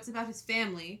 I know it's about his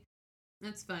family.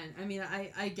 That's fine. I mean,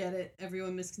 I get it.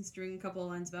 Everyone misconstruing a couple of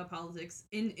lines about politics.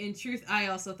 In truth, I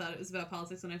also thought it was about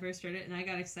politics when I first heard it, and I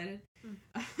got excited.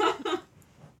 But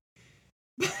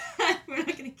we're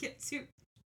not gonna get to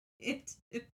into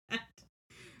that.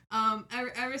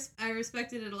 I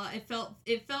respected it a lot. It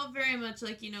felt very much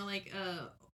like, you know,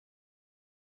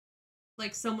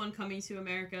 like someone coming to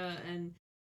America and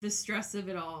the stress of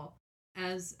it all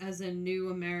as a new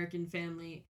American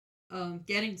family.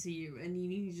 Getting to you, and you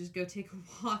need to just go take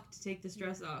a walk to take the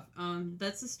stress off.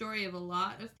 That's the story of a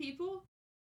lot of people,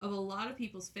 of a lot of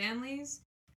people's families,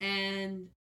 and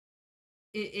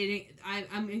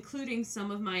I'm including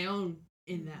some of my own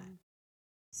in that.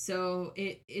 So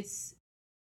it's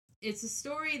a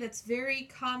story that's very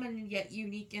common and yet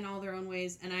unique in all their own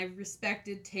ways, and I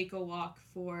respected Take a Walk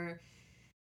for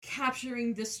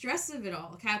capturing the stress of it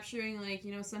all, capturing, like,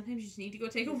 you know, sometimes you just need to go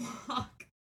take a walk.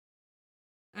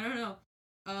 I don't know.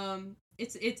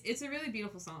 It's a really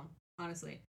beautiful song,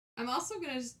 honestly. I'm also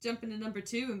gonna just jump into number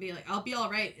 2 and be like, "I'll Be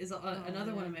Alright" is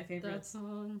another one of my favorites.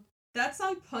 That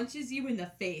song punches you in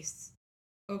the face.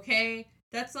 Okay,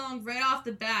 that song right off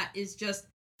the bat is just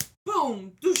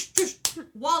boom, doosh, doosh,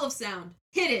 wall of sound.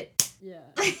 Hit it.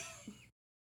 Yeah.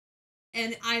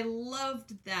 And I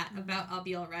loved that about "I'll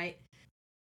Be Alright."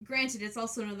 Granted, it's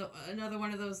also another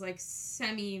one of those like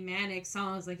semi-manic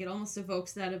songs. Like it almost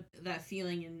evokes that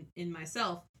feeling in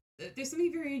myself. There's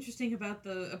something very interesting about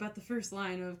the first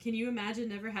line of "Can you imagine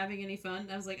never having any fun?"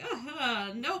 I was like,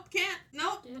 nope, can't,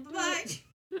 nope, bye.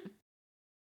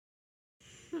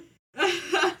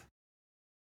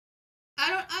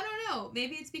 I don't know.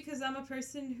 Maybe it's because I'm a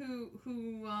person who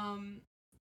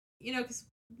because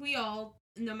we all,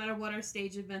 no matter what our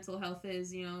stage of mental health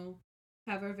is,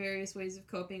 have our various ways of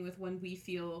coping with when we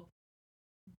feel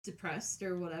depressed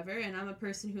or whatever. And I'm a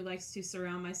person who likes to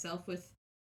surround myself with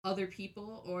other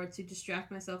people or to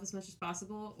distract myself as much as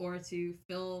possible or to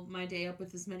fill my day up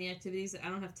with as many activities that I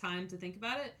don't have time to think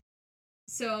about it.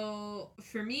 So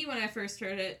for me, when I first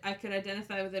heard it, I could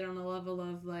identify with it on a level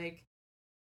of like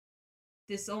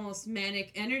this almost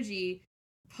manic energy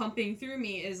pumping through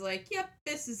me is like, yep,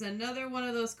 this is another one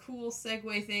of those cool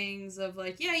segue things of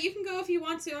like, yeah, you can go if you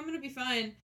want to. I'm gonna be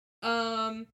fine.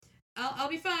 I'll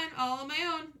be fine all on my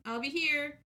own. I'll be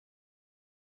here.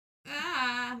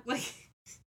 Like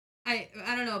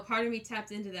I don't know. Part of me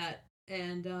tapped into that,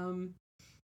 and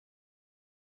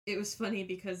it was funny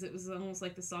because it was almost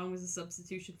like the song was a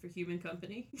substitution for Human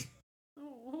Company.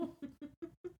 Oh.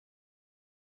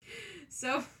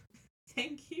 So,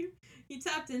 thank you. You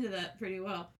tapped into that pretty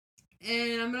well.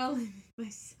 And I'm gonna limit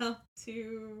myself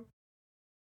to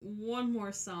one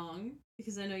more song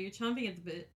because I know you're chomping at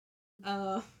the bit.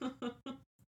 I'm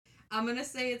gonna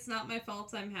say It's Not My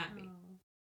Fault I'm Happy.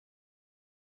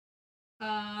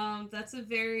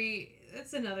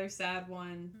 That's another sad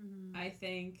one. I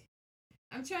think.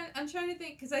 I'm trying to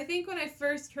think because I think when I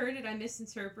first heard it, I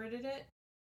misinterpreted it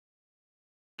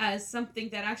as something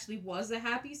that actually was a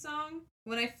happy song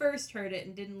when I first heard it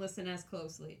and didn't listen as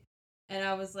closely. And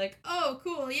I was like, oh,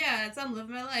 cool, yeah, I'm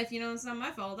living my life, it's not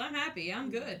my fault, I'm happy, I'm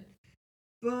good.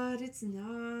 But it's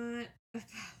not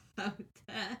about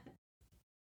that.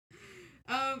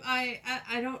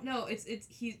 I don't know.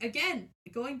 He's again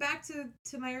going back to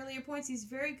my earlier points. He's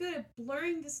very good at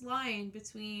blurring this line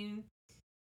between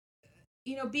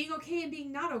being okay and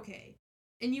being not okay,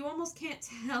 and you almost can't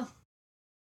tell.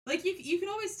 Like you can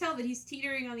always tell that he's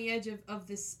teetering on the edge of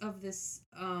this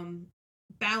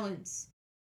balance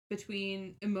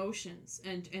between emotions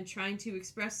and trying to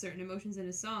express certain emotions in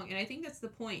a song. And I think that's the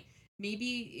point.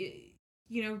 Maybe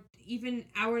even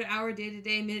hour to hour, day to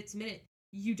day, minute to minute,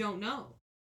 you don't know.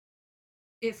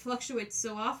 It fluctuates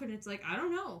so often. It's like I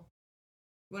don't know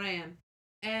what I am,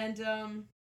 and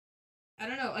I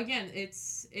don't know. Again,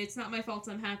 it's not my fault.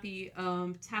 I'm happy.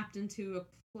 Tapped into a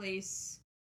place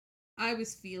I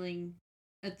was feeling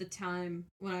at the time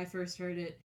when I first heard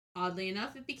it. Oddly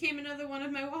enough, it became another one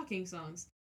of my walking songs.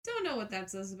 Don't know what that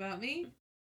says about me,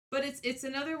 but it's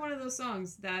another one of those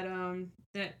songs that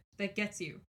that gets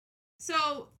you.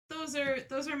 So those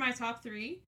are my top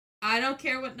 3. I don't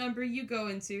care what number you go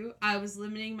into. I was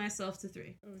limiting myself to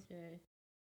 3. Okay.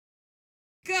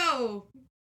 Go!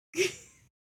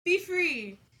 Be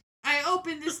free! I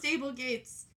opened the stable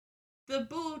gates. The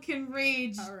bull can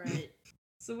rage. Alright.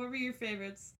 So what were your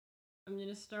favorites? I'm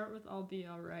gonna start with I'll Be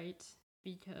Alright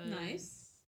because nice.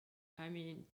 I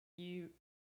mean, you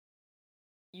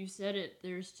said it,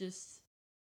 there's just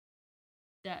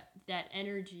that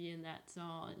energy in that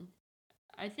song.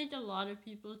 I think a lot of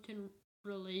people can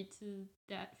relate to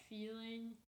that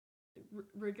feeling.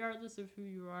 Regardless of who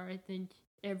you are, I think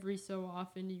every so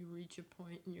often you reach a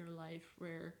point in your life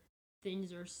where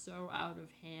things are so out of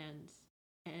hand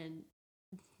and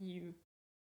you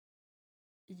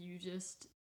just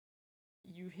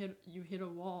you hit a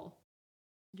wall.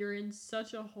 You're in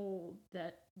such a hole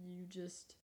that you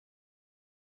just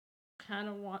kind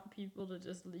of want people to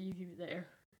just leave you there.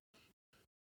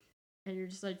 And you're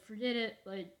just like, forget it,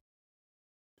 like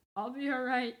I'll be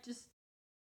alright, just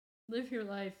live your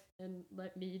life and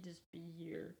let me just be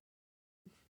here.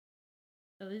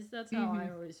 At least that's how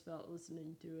I always felt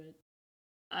listening to it.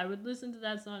 I would listen to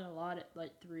that song a lot at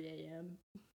like 3 a.m.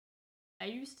 I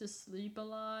used to sleep a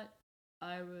lot.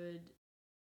 I would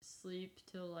sleep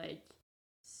till like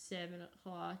 7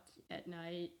 o'clock at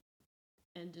night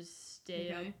and just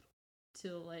stay up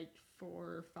till like 4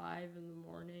 or 5 in the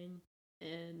morning.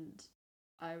 And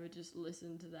I would just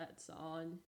listen to that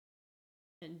song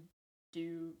and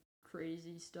do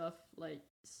crazy stuff like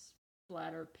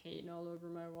splatter paint all over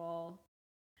my wall.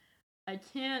 I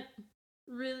can't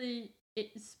really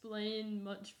explain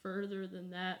much further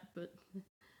than that, but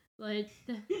like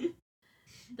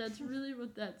that's really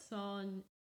what that song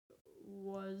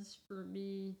was for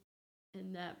me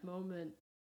in that moment.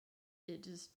 It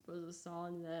just was a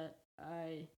song that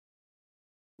I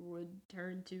would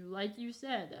turn to, like you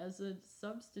said, as a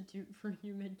substitute for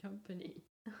human company.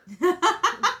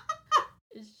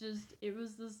 It's just, it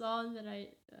was the song that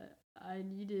I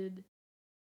needed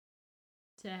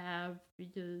to have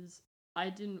because I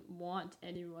didn't want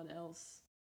anyone else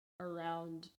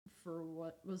around for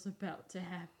what was about to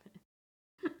happen.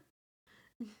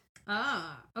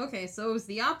 Okay, so it was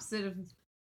the opposite of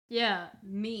Yeah,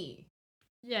 me.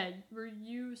 yeah, were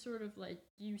you sort of like,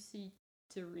 you seek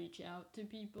to reach out to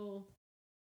people?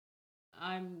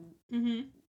 I'm Mm-hmm.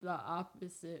 the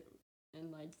opposite,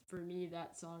 and like for me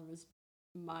that song was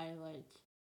my like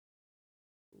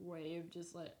way of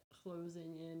just like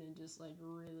closing in and just like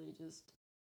really just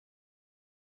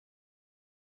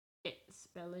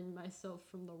expelling myself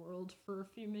from the world for a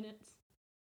few minutes.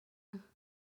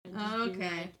 And just being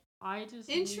Okay. like, I just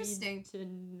Interesting. need to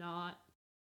not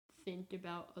think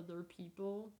about other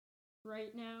people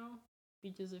right now,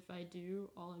 because if I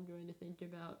do, all I'm going to think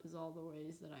about is all the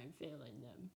ways that I'm failing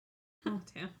them. Oh,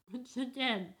 damn. Which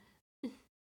again,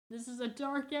 this is a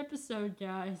dark episode,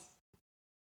 guys.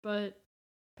 But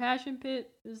Passion Pit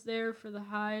is there for the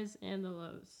highs and the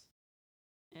lows,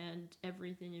 and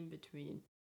everything in between.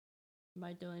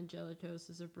 Michael Angelikos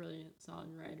is a brilliant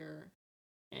songwriter,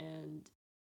 and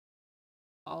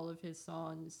all of his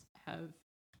songs have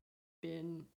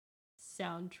been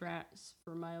soundtracks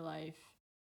for my life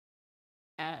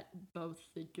at both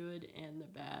the good and the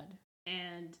bad.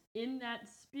 And in that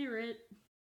spirit,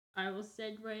 I will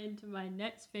segue into my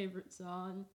next favorite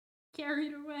song,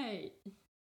 Carried Away.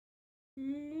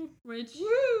 Which,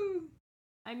 Woo!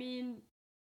 I mean,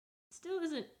 still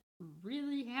isn't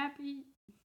really happy,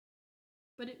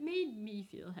 but it made me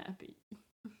feel happy.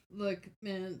 Look,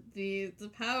 man, the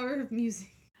power of music.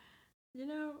 You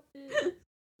know,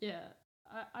 yeah,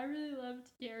 I really loved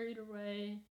Carried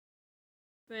Away.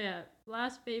 But yeah,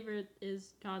 last favorite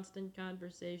is Constant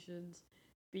Conversations,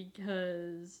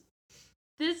 because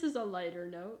this is a lighter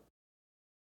note.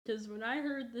 Because when I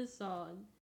heard this song,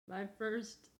 my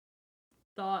first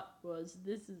thought was,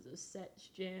 this is a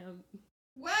Setch jam.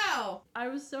 Wow! I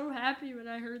was so happy when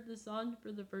I heard the song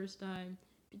for the first time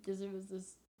because it was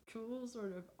this cool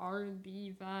sort of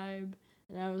R&B vibe,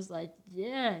 and I was like,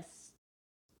 yes,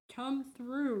 come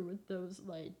through with those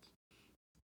like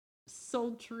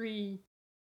sultry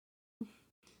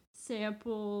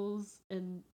samples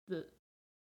and the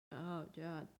oh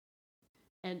god.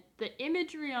 And the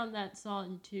imagery on that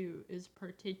song too is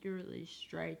particularly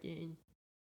striking.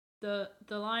 The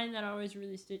line that always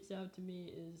really sticks out to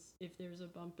me is, if there's a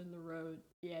bump in the road,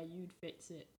 yeah, you'd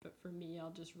fix it, but for me, I'll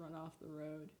just run off the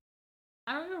road.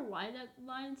 I don't know why that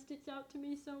line sticks out to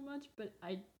me so much, but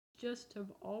I just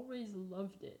have always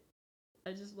loved it.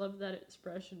 I just love that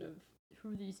expression of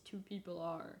who these two people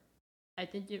are. I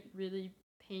think it really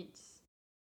paints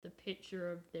the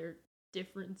picture of their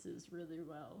differences really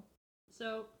well.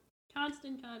 So,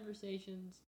 Constant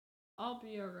Conversations, I'll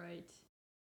Be Alright,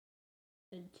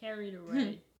 and Carried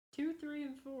Away. 2, 3,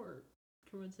 and 4,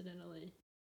 coincidentally.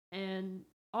 And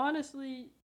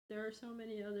honestly, there are so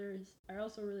many others. I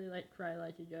also really like Cry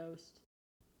Like a Ghost.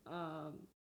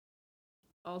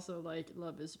 Also like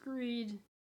Love is Greed.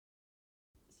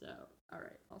 So,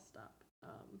 alright, I'll stop.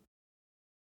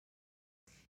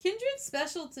 Kindred's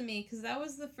special to me because that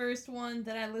was the first one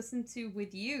that I listened to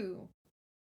with you.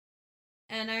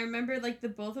 And I remember like the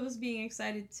both of us being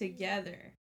excited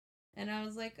together. And I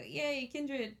was like, yay,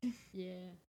 Kindred. Yeah.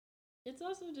 It's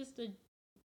also just a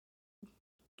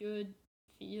good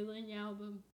feeling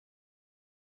album.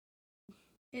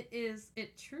 It is.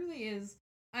 It truly is.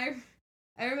 I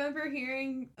remember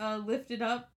hearing Lift It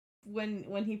Up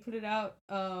when he put it out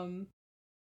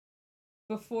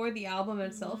before the album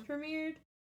itself premiered.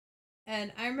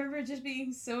 And I remember just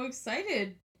being so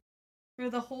excited for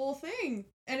the whole thing.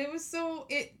 And it was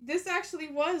this actually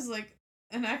was like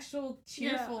an actual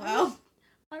cheerful album.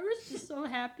 I was just so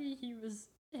happy he was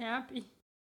happy.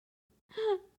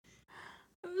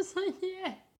 I was like,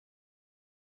 yeah,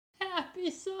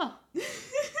 happy song.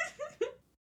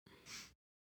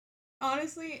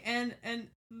 Honestly, and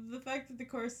the fact that the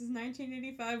chorus is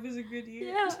 1985 was a good year.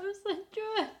 Yeah, I was like,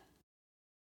 good.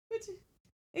 Which,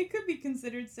 it could be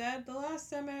considered sad. The last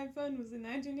time I had fun was in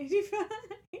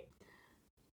 1985.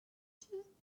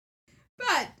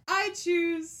 But I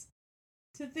choose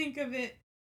to think of it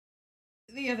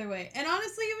the other way. And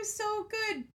honestly, it was so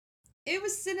good. It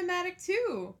was cinematic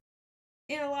too.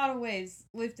 in a lot of ways,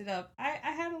 Lift It Up. I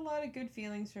had a lot of good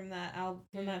feelings from that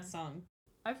Yeah. song.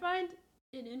 I find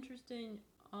it interesting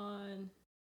on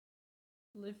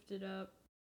Lift It Up.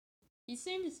 He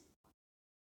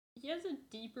has a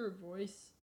deeper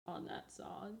voice on that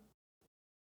song.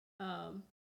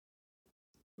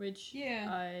 Which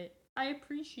Yeah. I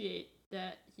appreciate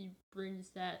that he brings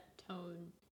that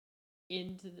tone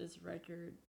into this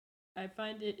record. I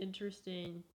find it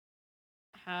interesting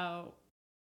how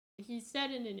he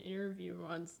said in an interview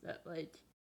once that like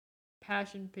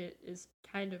Passion Pit is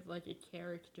kind of like a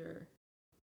character,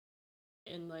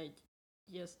 and like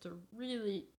he has to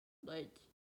really like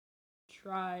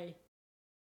try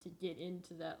to get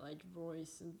into that like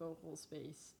voice and vocal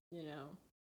space,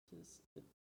 because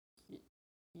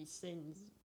he sings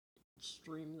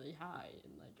extremely high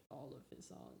in like all of his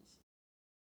songs.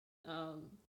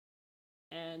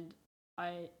 And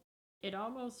it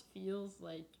almost feels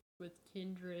like with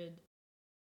Kindred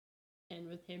and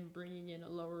with him bringing in a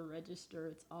lower register,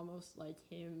 it's almost like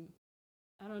him,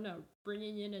 I don't know,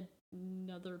 bringing in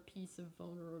another piece of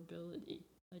vulnerability,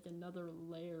 like another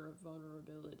layer of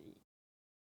vulnerability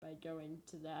by going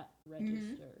to that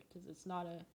register, because it's not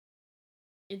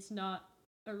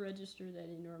a register that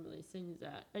he normally sings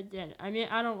at. Again, I mean,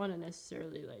 I don't want to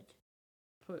necessarily like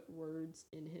put words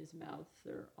in his mouth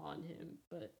or on him,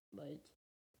 but like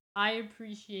I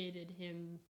appreciated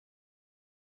him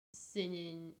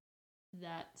singing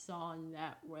that song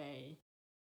that way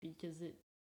because it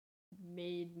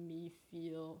made me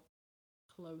feel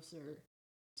closer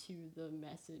to the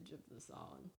message of the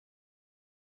song.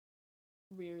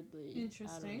 Weirdly,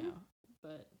 Interesting. I don't know,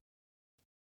 but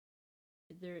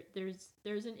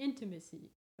there's an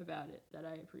intimacy about it that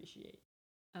I appreciate,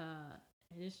 and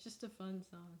it's just a fun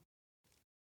song.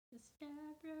 It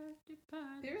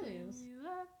really is.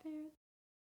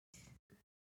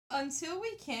 Until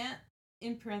We Can't,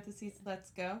 in parentheses,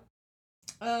 Let's Go,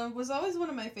 was always one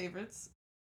of my favorites.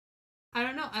 I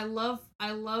don't know. I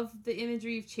love the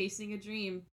imagery of chasing a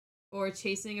dream, or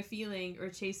chasing a feeling, or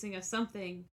chasing a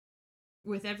something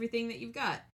with everything that you've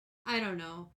got. I don't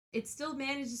know. It still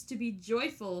manages to be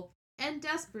joyful and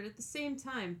desperate at the same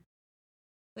time.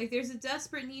 Like, there's a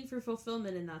desperate need for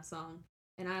fulfillment in that song,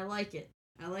 and I like it.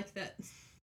 I like that.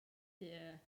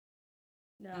 Yeah.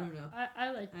 No, I don't know.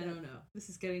 I like that. I don't know. This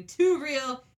is getting too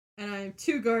real, and I am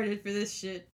too guarded for this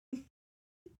shit.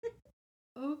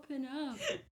 Open up.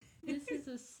 This is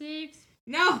a safe.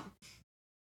 No!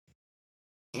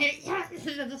 This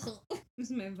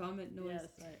is my vomit noise. Yes,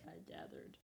 I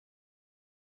gathered.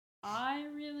 I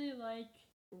really like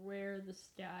Where the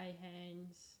Sky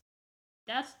Hangs.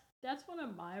 That's one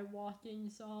of my walking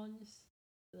songs.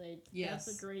 Like, Yes.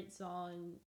 That's a great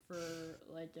song for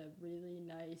like a really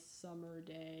nice summer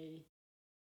day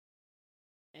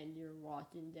and you're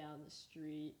walking down the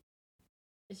street.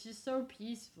 It's just so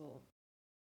peaceful.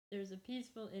 There's a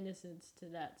peaceful innocence to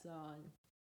that song,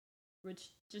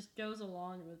 which just goes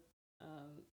along with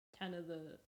kind of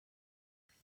the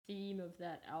theme of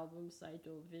that album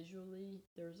cycle visually.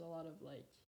 There's a lot of like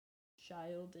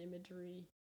child imagery,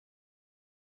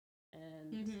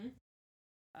 and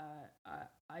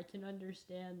I can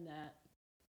understand that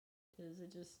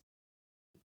because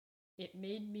it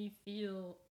made me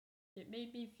feel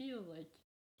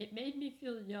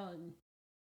young,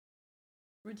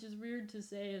 which is weird to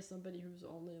say as somebody who's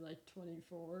only like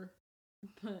 24,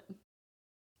 but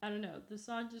I don't know. The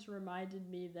song just reminded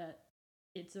me that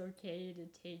it's okay to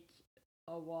take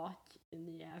a walk in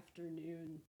the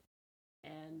afternoon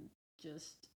and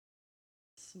just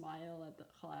smile at the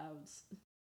clouds.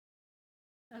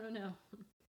 I don't know.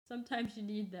 Sometimes you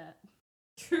need that.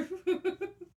 True.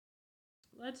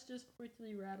 Let's just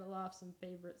quickly rattle off some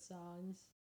favorite songs.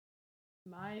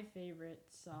 My favorite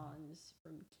songs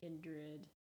from Kindred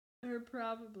are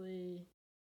probably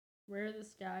Where the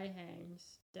Sky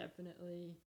Hangs,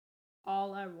 definitely,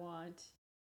 All I Want,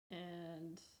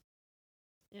 and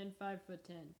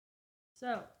 5'10".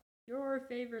 So, your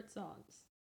favorite songs?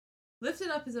 Lift It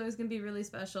Up is always going to be really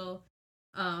special.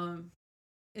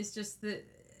 It's just that,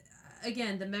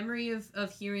 again, the memory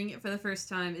of hearing it for the first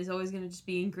time is always going to just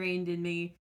be ingrained in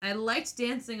me. I liked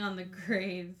Dancing on the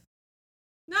Grave.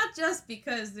 Not just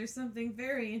because there's something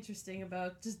very interesting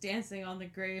about just dancing on the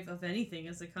grave of anything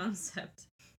as a concept.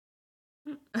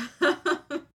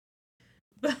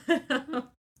 But I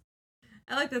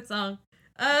like that song.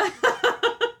 And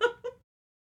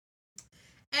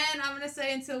I'm going to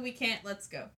say Until We Can't, Let's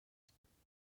Go.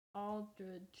 All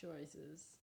good choices.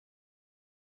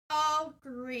 All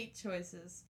great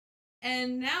choices.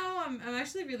 And now I'm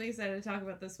actually really excited to talk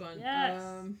about this one. Yes.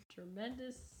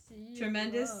 Tremendous Sea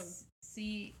Tremendous of Love.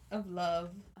 Sea of Love.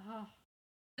 Ah,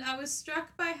 I was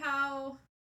struck by how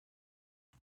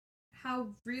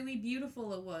really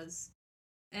beautiful it was.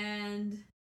 And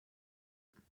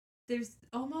there's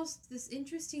almost this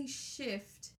interesting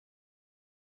shift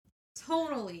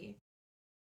tonally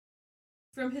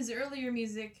from his earlier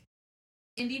music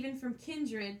and even from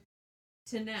Kindred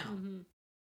to now. Mm-hmm.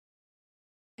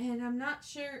 And I'm not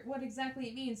sure what exactly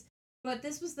it means, but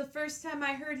this was the first time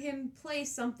I heard him play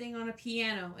something on a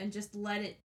piano and just let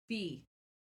it be.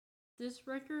 This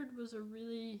record was a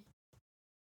really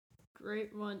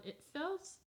great one. It felt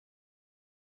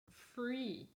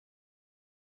free.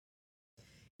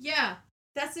 Yeah,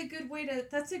 that's a good way to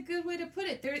put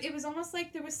it. It was almost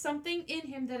like there was something in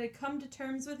him that had come to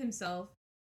terms with himself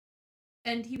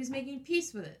and he was making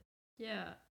peace with it.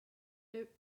 Yeah.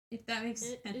 If that makes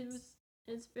sense.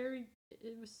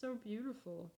 It was so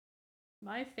beautiful.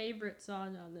 My favorite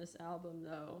song on this album,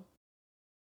 though,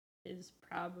 is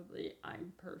probably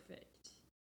I'm Perfect.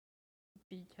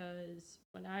 Because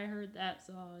when I heard that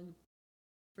song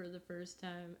for the first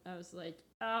time, I was like,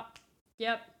 oh,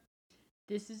 yep,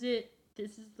 this is it.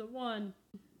 This is the one.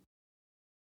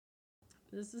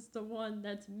 This is the one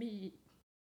that's me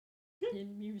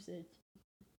in music.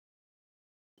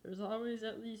 There's always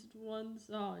at least one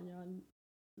song on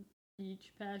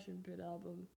each Passion Pit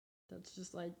album that's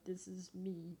just like, this is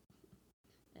me.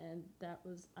 And that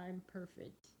was I'm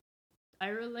Perfect. I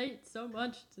relate so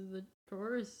much to the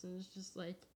chorus, and it's just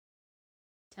like,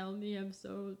 tell me I'm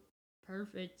so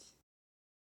perfect.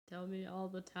 Tell me all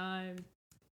the time.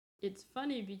 It's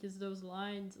funny because those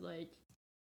lines, like,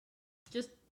 just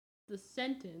the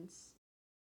sentence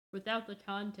without the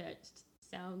context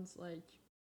sounds like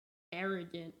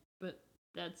arrogant, but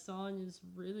that song is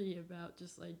really about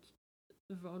just like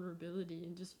vulnerability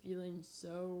and just feeling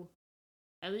so,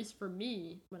 at least for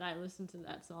me, when I listen to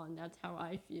that song, that's how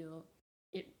I feel.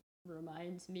 It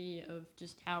reminds me of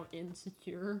just how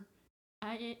insecure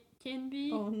I can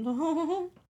be. Oh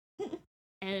no.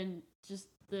 And just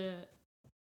the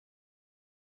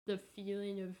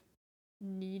feeling of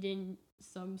needing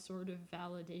some sort of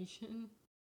validation.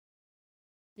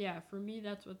 Yeah, for me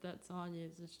that's what that song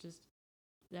is. It's just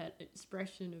that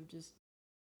expression of just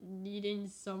needing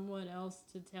someone else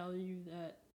to tell you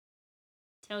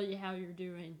how you're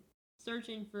doing.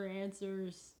 Searching for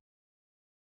answers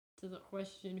to the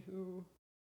question, who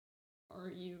are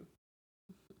you?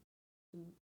 And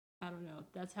I don't know.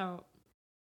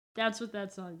 That's what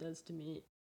that song does to me.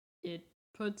 It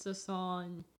puts us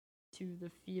on to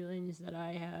the feelings that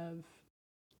I have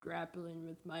grappling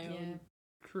with my own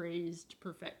crazed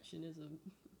perfectionism.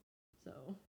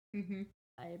 So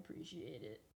I appreciate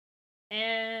it.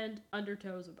 And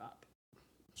Undertow's a bop.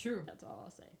 True. That's all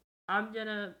I'll say. I'm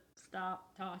gonna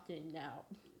stop talking now.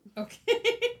 Okay.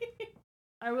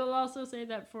 I will also say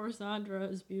that For Sandra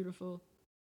is beautiful.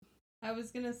 I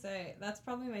was gonna say that's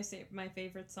probably my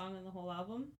favorite song on the whole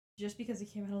album, just because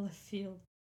it came out of left field.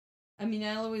 I mean,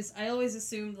 I always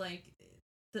assumed like,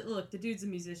 look, the dude's a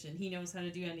musician. He knows how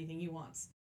to do anything he wants.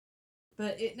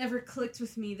 But it never clicked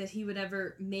with me that he would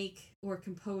ever make or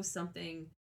compose something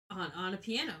on a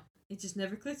piano. It just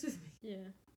never clicked with me. Yeah.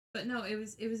 But no, it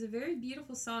was a very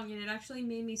beautiful song, and it actually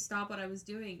made me stop what I was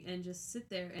doing and just sit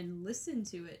there and listen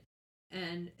to it.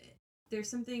 And there's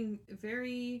something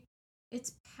very,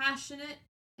 it's passionate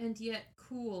and yet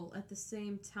cool at the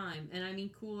same time. And I mean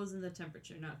cool as in the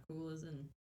temperature, not cool as in,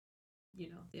 the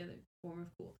other form of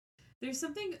cool. There's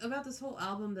something about this whole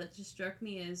album that just struck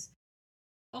me as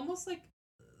almost like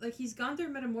he's gone through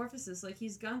metamorphosis. Like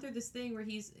he's gone through this thing where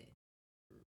he's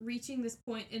reaching this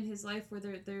point in his life where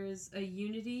there is a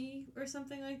unity or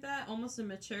something like that, almost a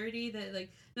maturity that,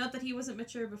 like, not that he wasn't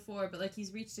mature before, but like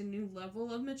he's reached a new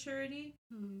level of maturity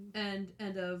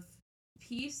and of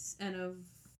peace and of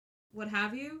what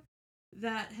have you,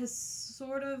 that has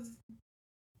sort of,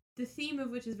 the theme of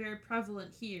which is very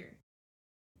prevalent here.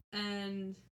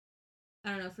 And I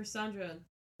don't know, for Sandra,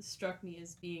 struck me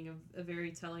as being a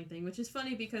very telling thing, which is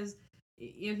funny because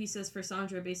he says For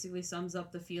Sandra basically sums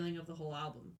up the feeling of the whole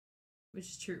album, which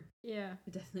is true. Yeah.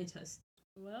 It definitely does.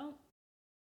 Well,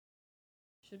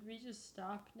 should we just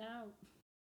stop now?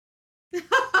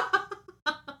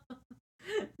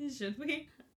 Should we?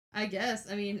 I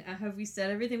guess. I mean, have we said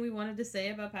everything we wanted to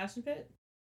say about Passion Pit?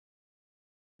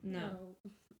 No.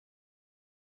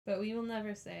 But we will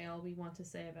never say all we want to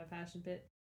say about Passion Pit.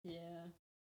 Yeah.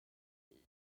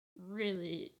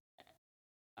 Really,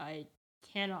 I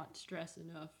cannot stress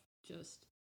enough just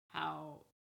how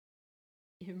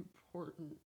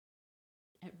important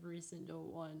every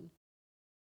single one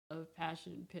of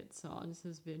Passion Pit songs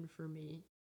has been for me.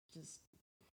 Just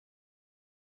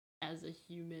as a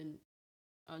human,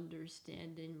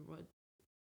 understanding what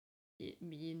it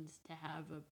means to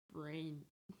have a brain,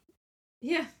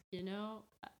 Yeah. you know?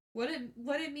 What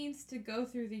it means to go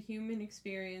through the human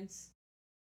experience.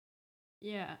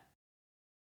 Yeah.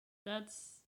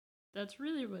 That's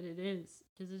really what it is,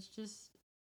 cuz it's just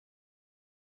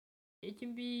it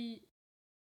can be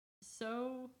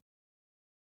so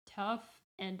tough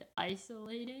and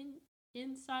isolating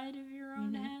inside of your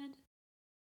own Mhm. head.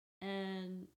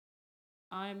 And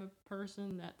I'm a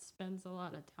person that spends a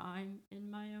lot of time in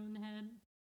my own head.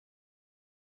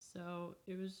 So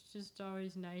it was just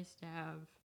always nice to have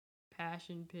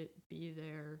Passion Pit be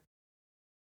there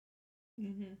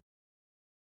Mhm.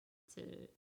 to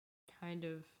kind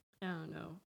of, I don't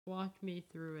know, walk me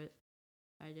through it,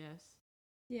 I guess.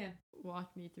 Yeah.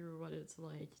 Walk me through what it's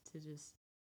like to just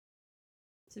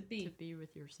To be. to be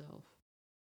with yourself.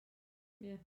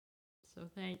 Yeah. So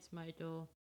thanks, Michael.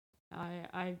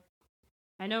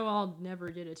 I know I'll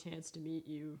never get a chance to meet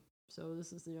you, so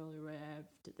this is the only way I have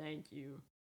to thank you.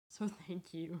 So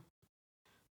thank you.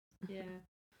 Yeah.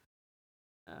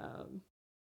 Um,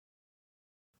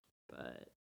 but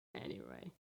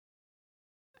anyway,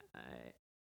 I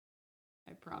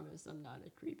I promise I'm not a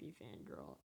creepy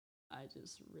fangirl. I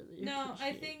just really No, I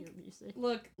appreciate think your music.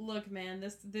 look, man,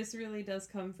 this really does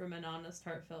come from an honest,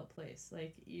 heartfelt place.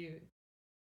 Like your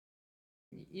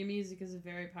music is a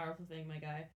very powerful thing, my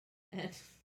guy. And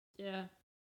Yeah.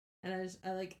 I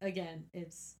like, again,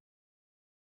 it's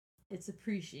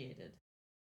appreciated.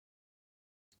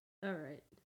 All right.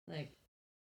 Like,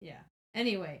 yeah.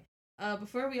 Anyway,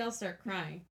 before we all start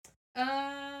crying,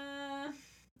 all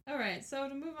right. So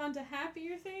to move on to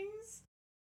happier things,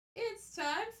 it's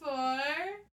time for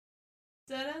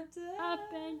da-da-da, Up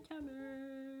and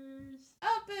comers.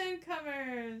 up and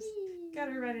comers.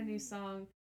 Gotta write a new song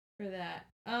for that.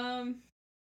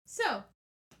 So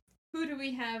who do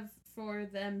we have for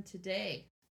them today?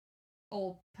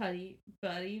 Old putty,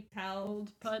 buddy, pal,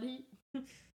 Old putty.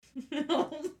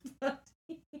 old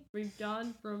putty. We've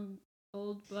gone from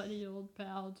old buddy, old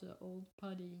pal to old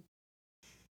putty.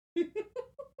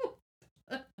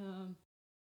 Um.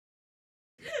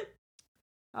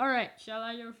 All right. Shall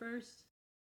I go first?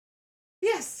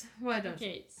 Yes, why don't you?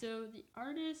 Okay. So the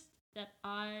artist that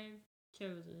I've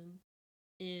chosen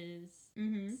is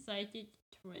Mm-hmm. Psychic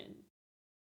Twin.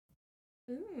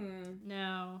 Ooh.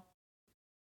 Now,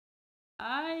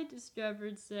 I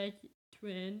discovered Psychic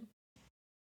Twin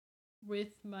with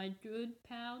my good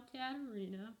pal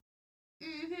Katarina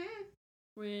Mm-hmm.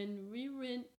 when we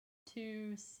went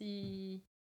to see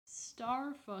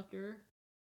Starfucker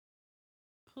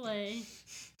play.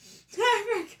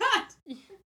 I forgot.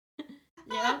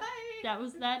 Yeah, that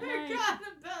was that I night. forgot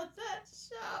about that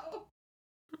show.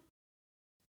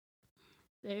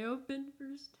 They opened for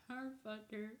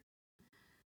Starfucker.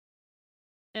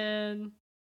 And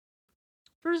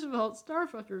first of all,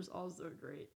 Starfucker is also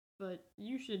great, but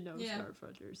you should know Yeah.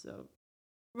 Starfucker. So,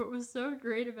 what was so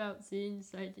great about seeing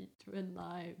Psychic Twin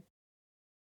live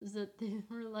is that they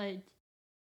were like,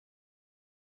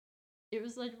 it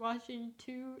was like watching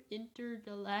two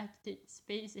intergalactic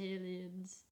space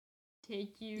aliens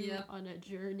take you Yep. on a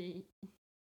journey.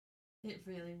 It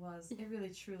really was. It really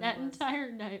truly That was.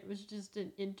 entire night was just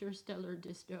an interstellar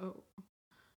disco.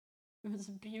 It was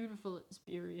a beautiful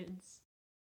experience.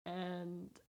 And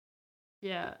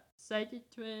yeah, Psychic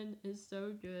Twin is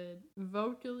so good.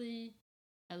 Vocally,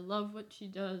 I love what she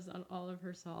does on all of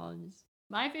her songs.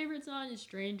 My favorite song is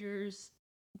Strangers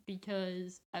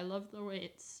because I love the way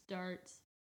it starts.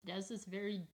 It has this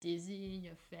very dizzying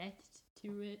effect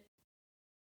to it.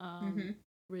 Mhm.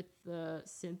 With the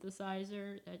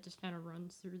synthesizer that just kind of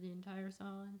runs through the entire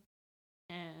song.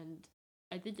 And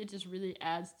I think it just really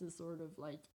adds to sort of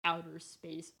like outer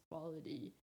space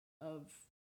quality of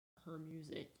her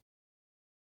music.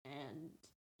 And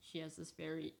she has this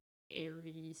very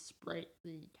airy,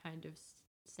 sprightly kind of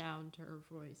sound to her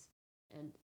voice.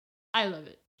 And I love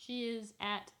it. She is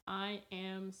at I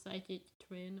am Psychic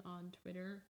Twin on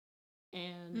Twitter.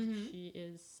 And she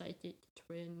is Psychic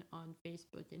Twin on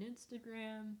Facebook and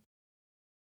Instagram.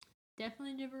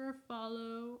 Definitely give her a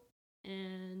follow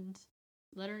and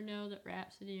let her know that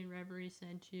Rhapsody and Reverie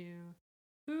sent you.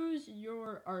 Who's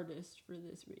your artist for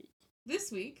this week?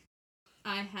 This week,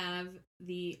 I have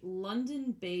the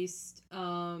London-based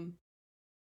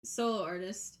solo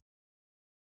artist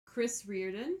Chris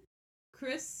Reardon.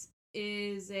 Chris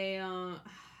is a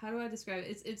how do I describe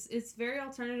it? It's very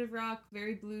alternative rock,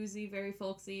 very bluesy, very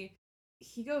folksy.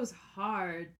 He goes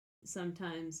hard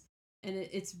sometimes, and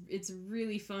it's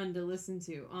really fun to listen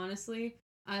to. Honestly,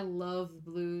 I love the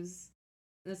blues.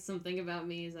 That's something about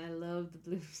me is I love the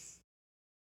blues.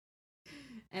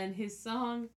 And his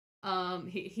song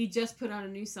He just put out a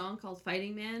new song called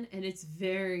Fighting Man, and it's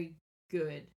very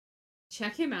good.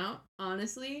 Check him out.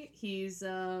 Honestly, he's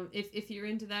if you're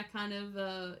into that kind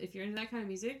of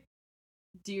music,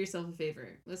 do yourself a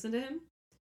favor. Listen to him.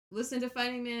 Listen to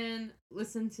Fighting Man.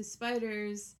 Listen to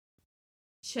Spiders.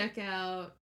 Check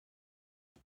out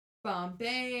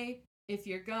Bombay. If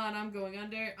You're Gone, I'm Going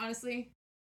Under. Honestly,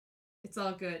 it's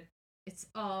all good. It's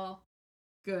all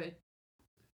good.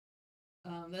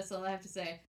 That's all I have to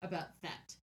say about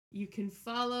that. You can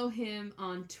follow him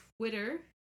on Twitter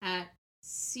at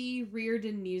C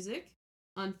Reardon Music.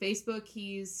 On Facebook,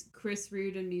 he's Chris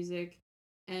Reardon Music,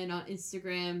 and on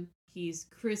Instagram, he's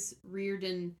Chris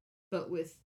Reardon, but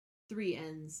with 3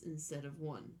 N's instead of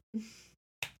 1.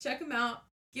 Check him out.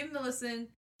 Give him a listen.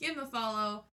 Give him a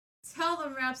follow. Tell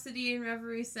them Rhapsody and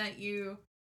Reverie sent you.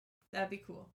 That'd be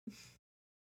cool.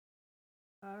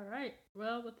 All right.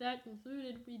 Well, with that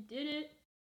concluded, we did it.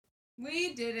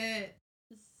 We did it.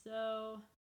 So,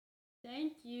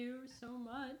 thank you so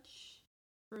much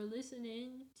for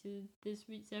listening to this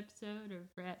week's episode of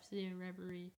Rhapsody and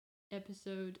Reverie,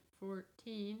 episode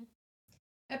 14.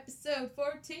 Episode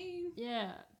 14.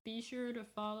 Yeah, be sure to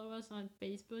follow us on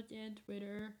Facebook and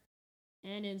Twitter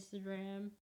and Instagram.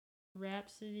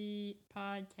 Rhapsody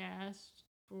Podcast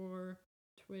for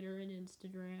Twitter and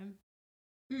Instagram.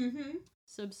 Mm-hmm.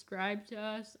 Subscribe to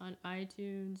us on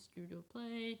iTunes, Google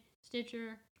Play,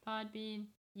 Stitcher, Podbean,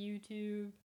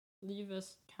 YouTube. Leave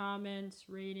us comments,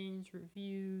 ratings,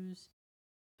 reviews.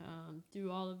 Do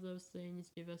all of those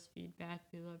things. Give us feedback.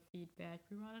 We love feedback.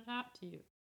 We want to talk to you.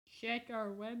 Check our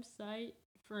website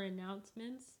for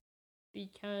announcements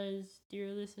because,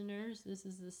 dear listeners, this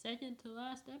is the second to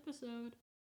last episode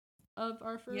of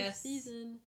our first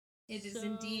season. It is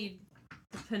indeed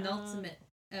the penultimate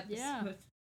episode. Yeah.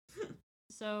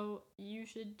 So you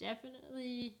should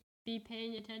definitely be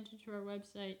paying attention to our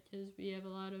website because we have a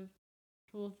lot of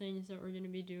cool things that we're going to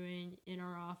be doing in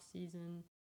our off season,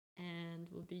 and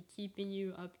we'll be keeping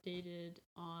you updated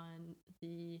on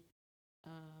the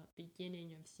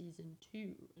beginning of season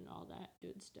 2 and all that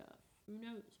good stuff. Who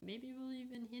knows? Maybe we'll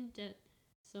even hint at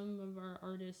some of our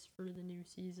artists for the new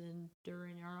season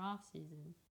during our off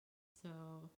season. So,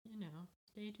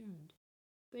 stay tuned.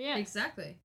 But yeah.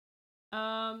 Exactly.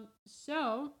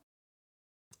 So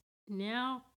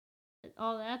now that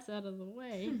all that's out of the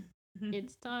way,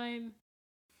 it's time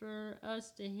for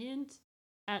us to hint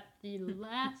at the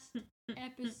last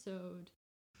episode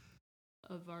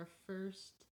of our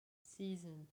first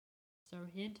season. So,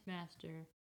 Hint Master,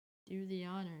 do the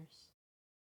honors.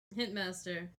 Hint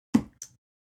Master.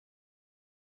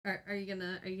 Are you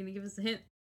gonna give us a hint?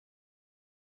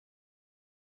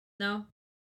 No?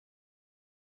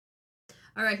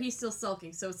 Alright, he's still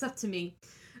sulking, so it's up to me.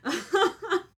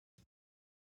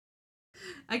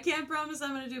 I can't promise I'm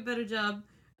gonna do a better job.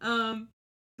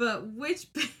 But which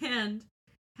band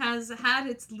has had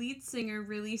its lead singer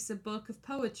release a book of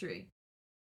poetry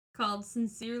called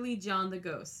Sincerely John the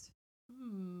Ghost?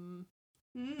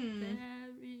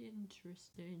 Very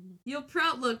interesting. You'll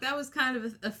look, that was kind of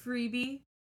a freebie.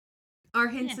 Our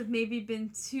hints have maybe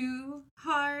been too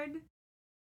hard.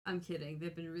 I'm kidding.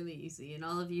 They've been really easy. And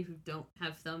all of you who don't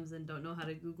have thumbs and don't know how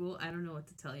to Google, I don't know what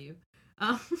to tell you.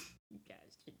 You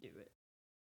guys can do it.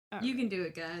 You can do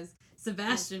it, guys.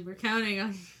 Sebastian, we're counting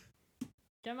on you.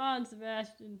 Come on,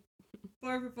 Sebastian.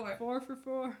 4 for 4. 4 for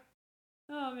 4.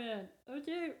 Oh, man.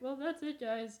 Okay, well, that's it,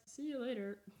 guys. See you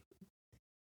later.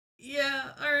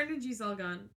 Yeah, our energy's all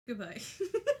gone. Goodbye.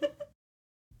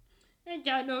 Ain't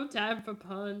got no time for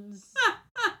puns.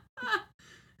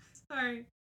 Sorry.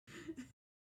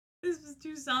 This was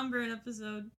too somber an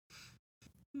episode.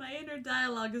 My inner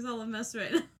dialogue is all a mess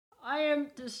right now. I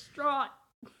am distraught.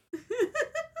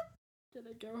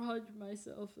 Gonna go hug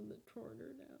myself in the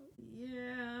corner now.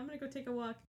 Yeah, I'm gonna go take a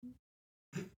walk.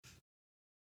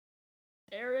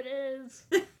 There it is.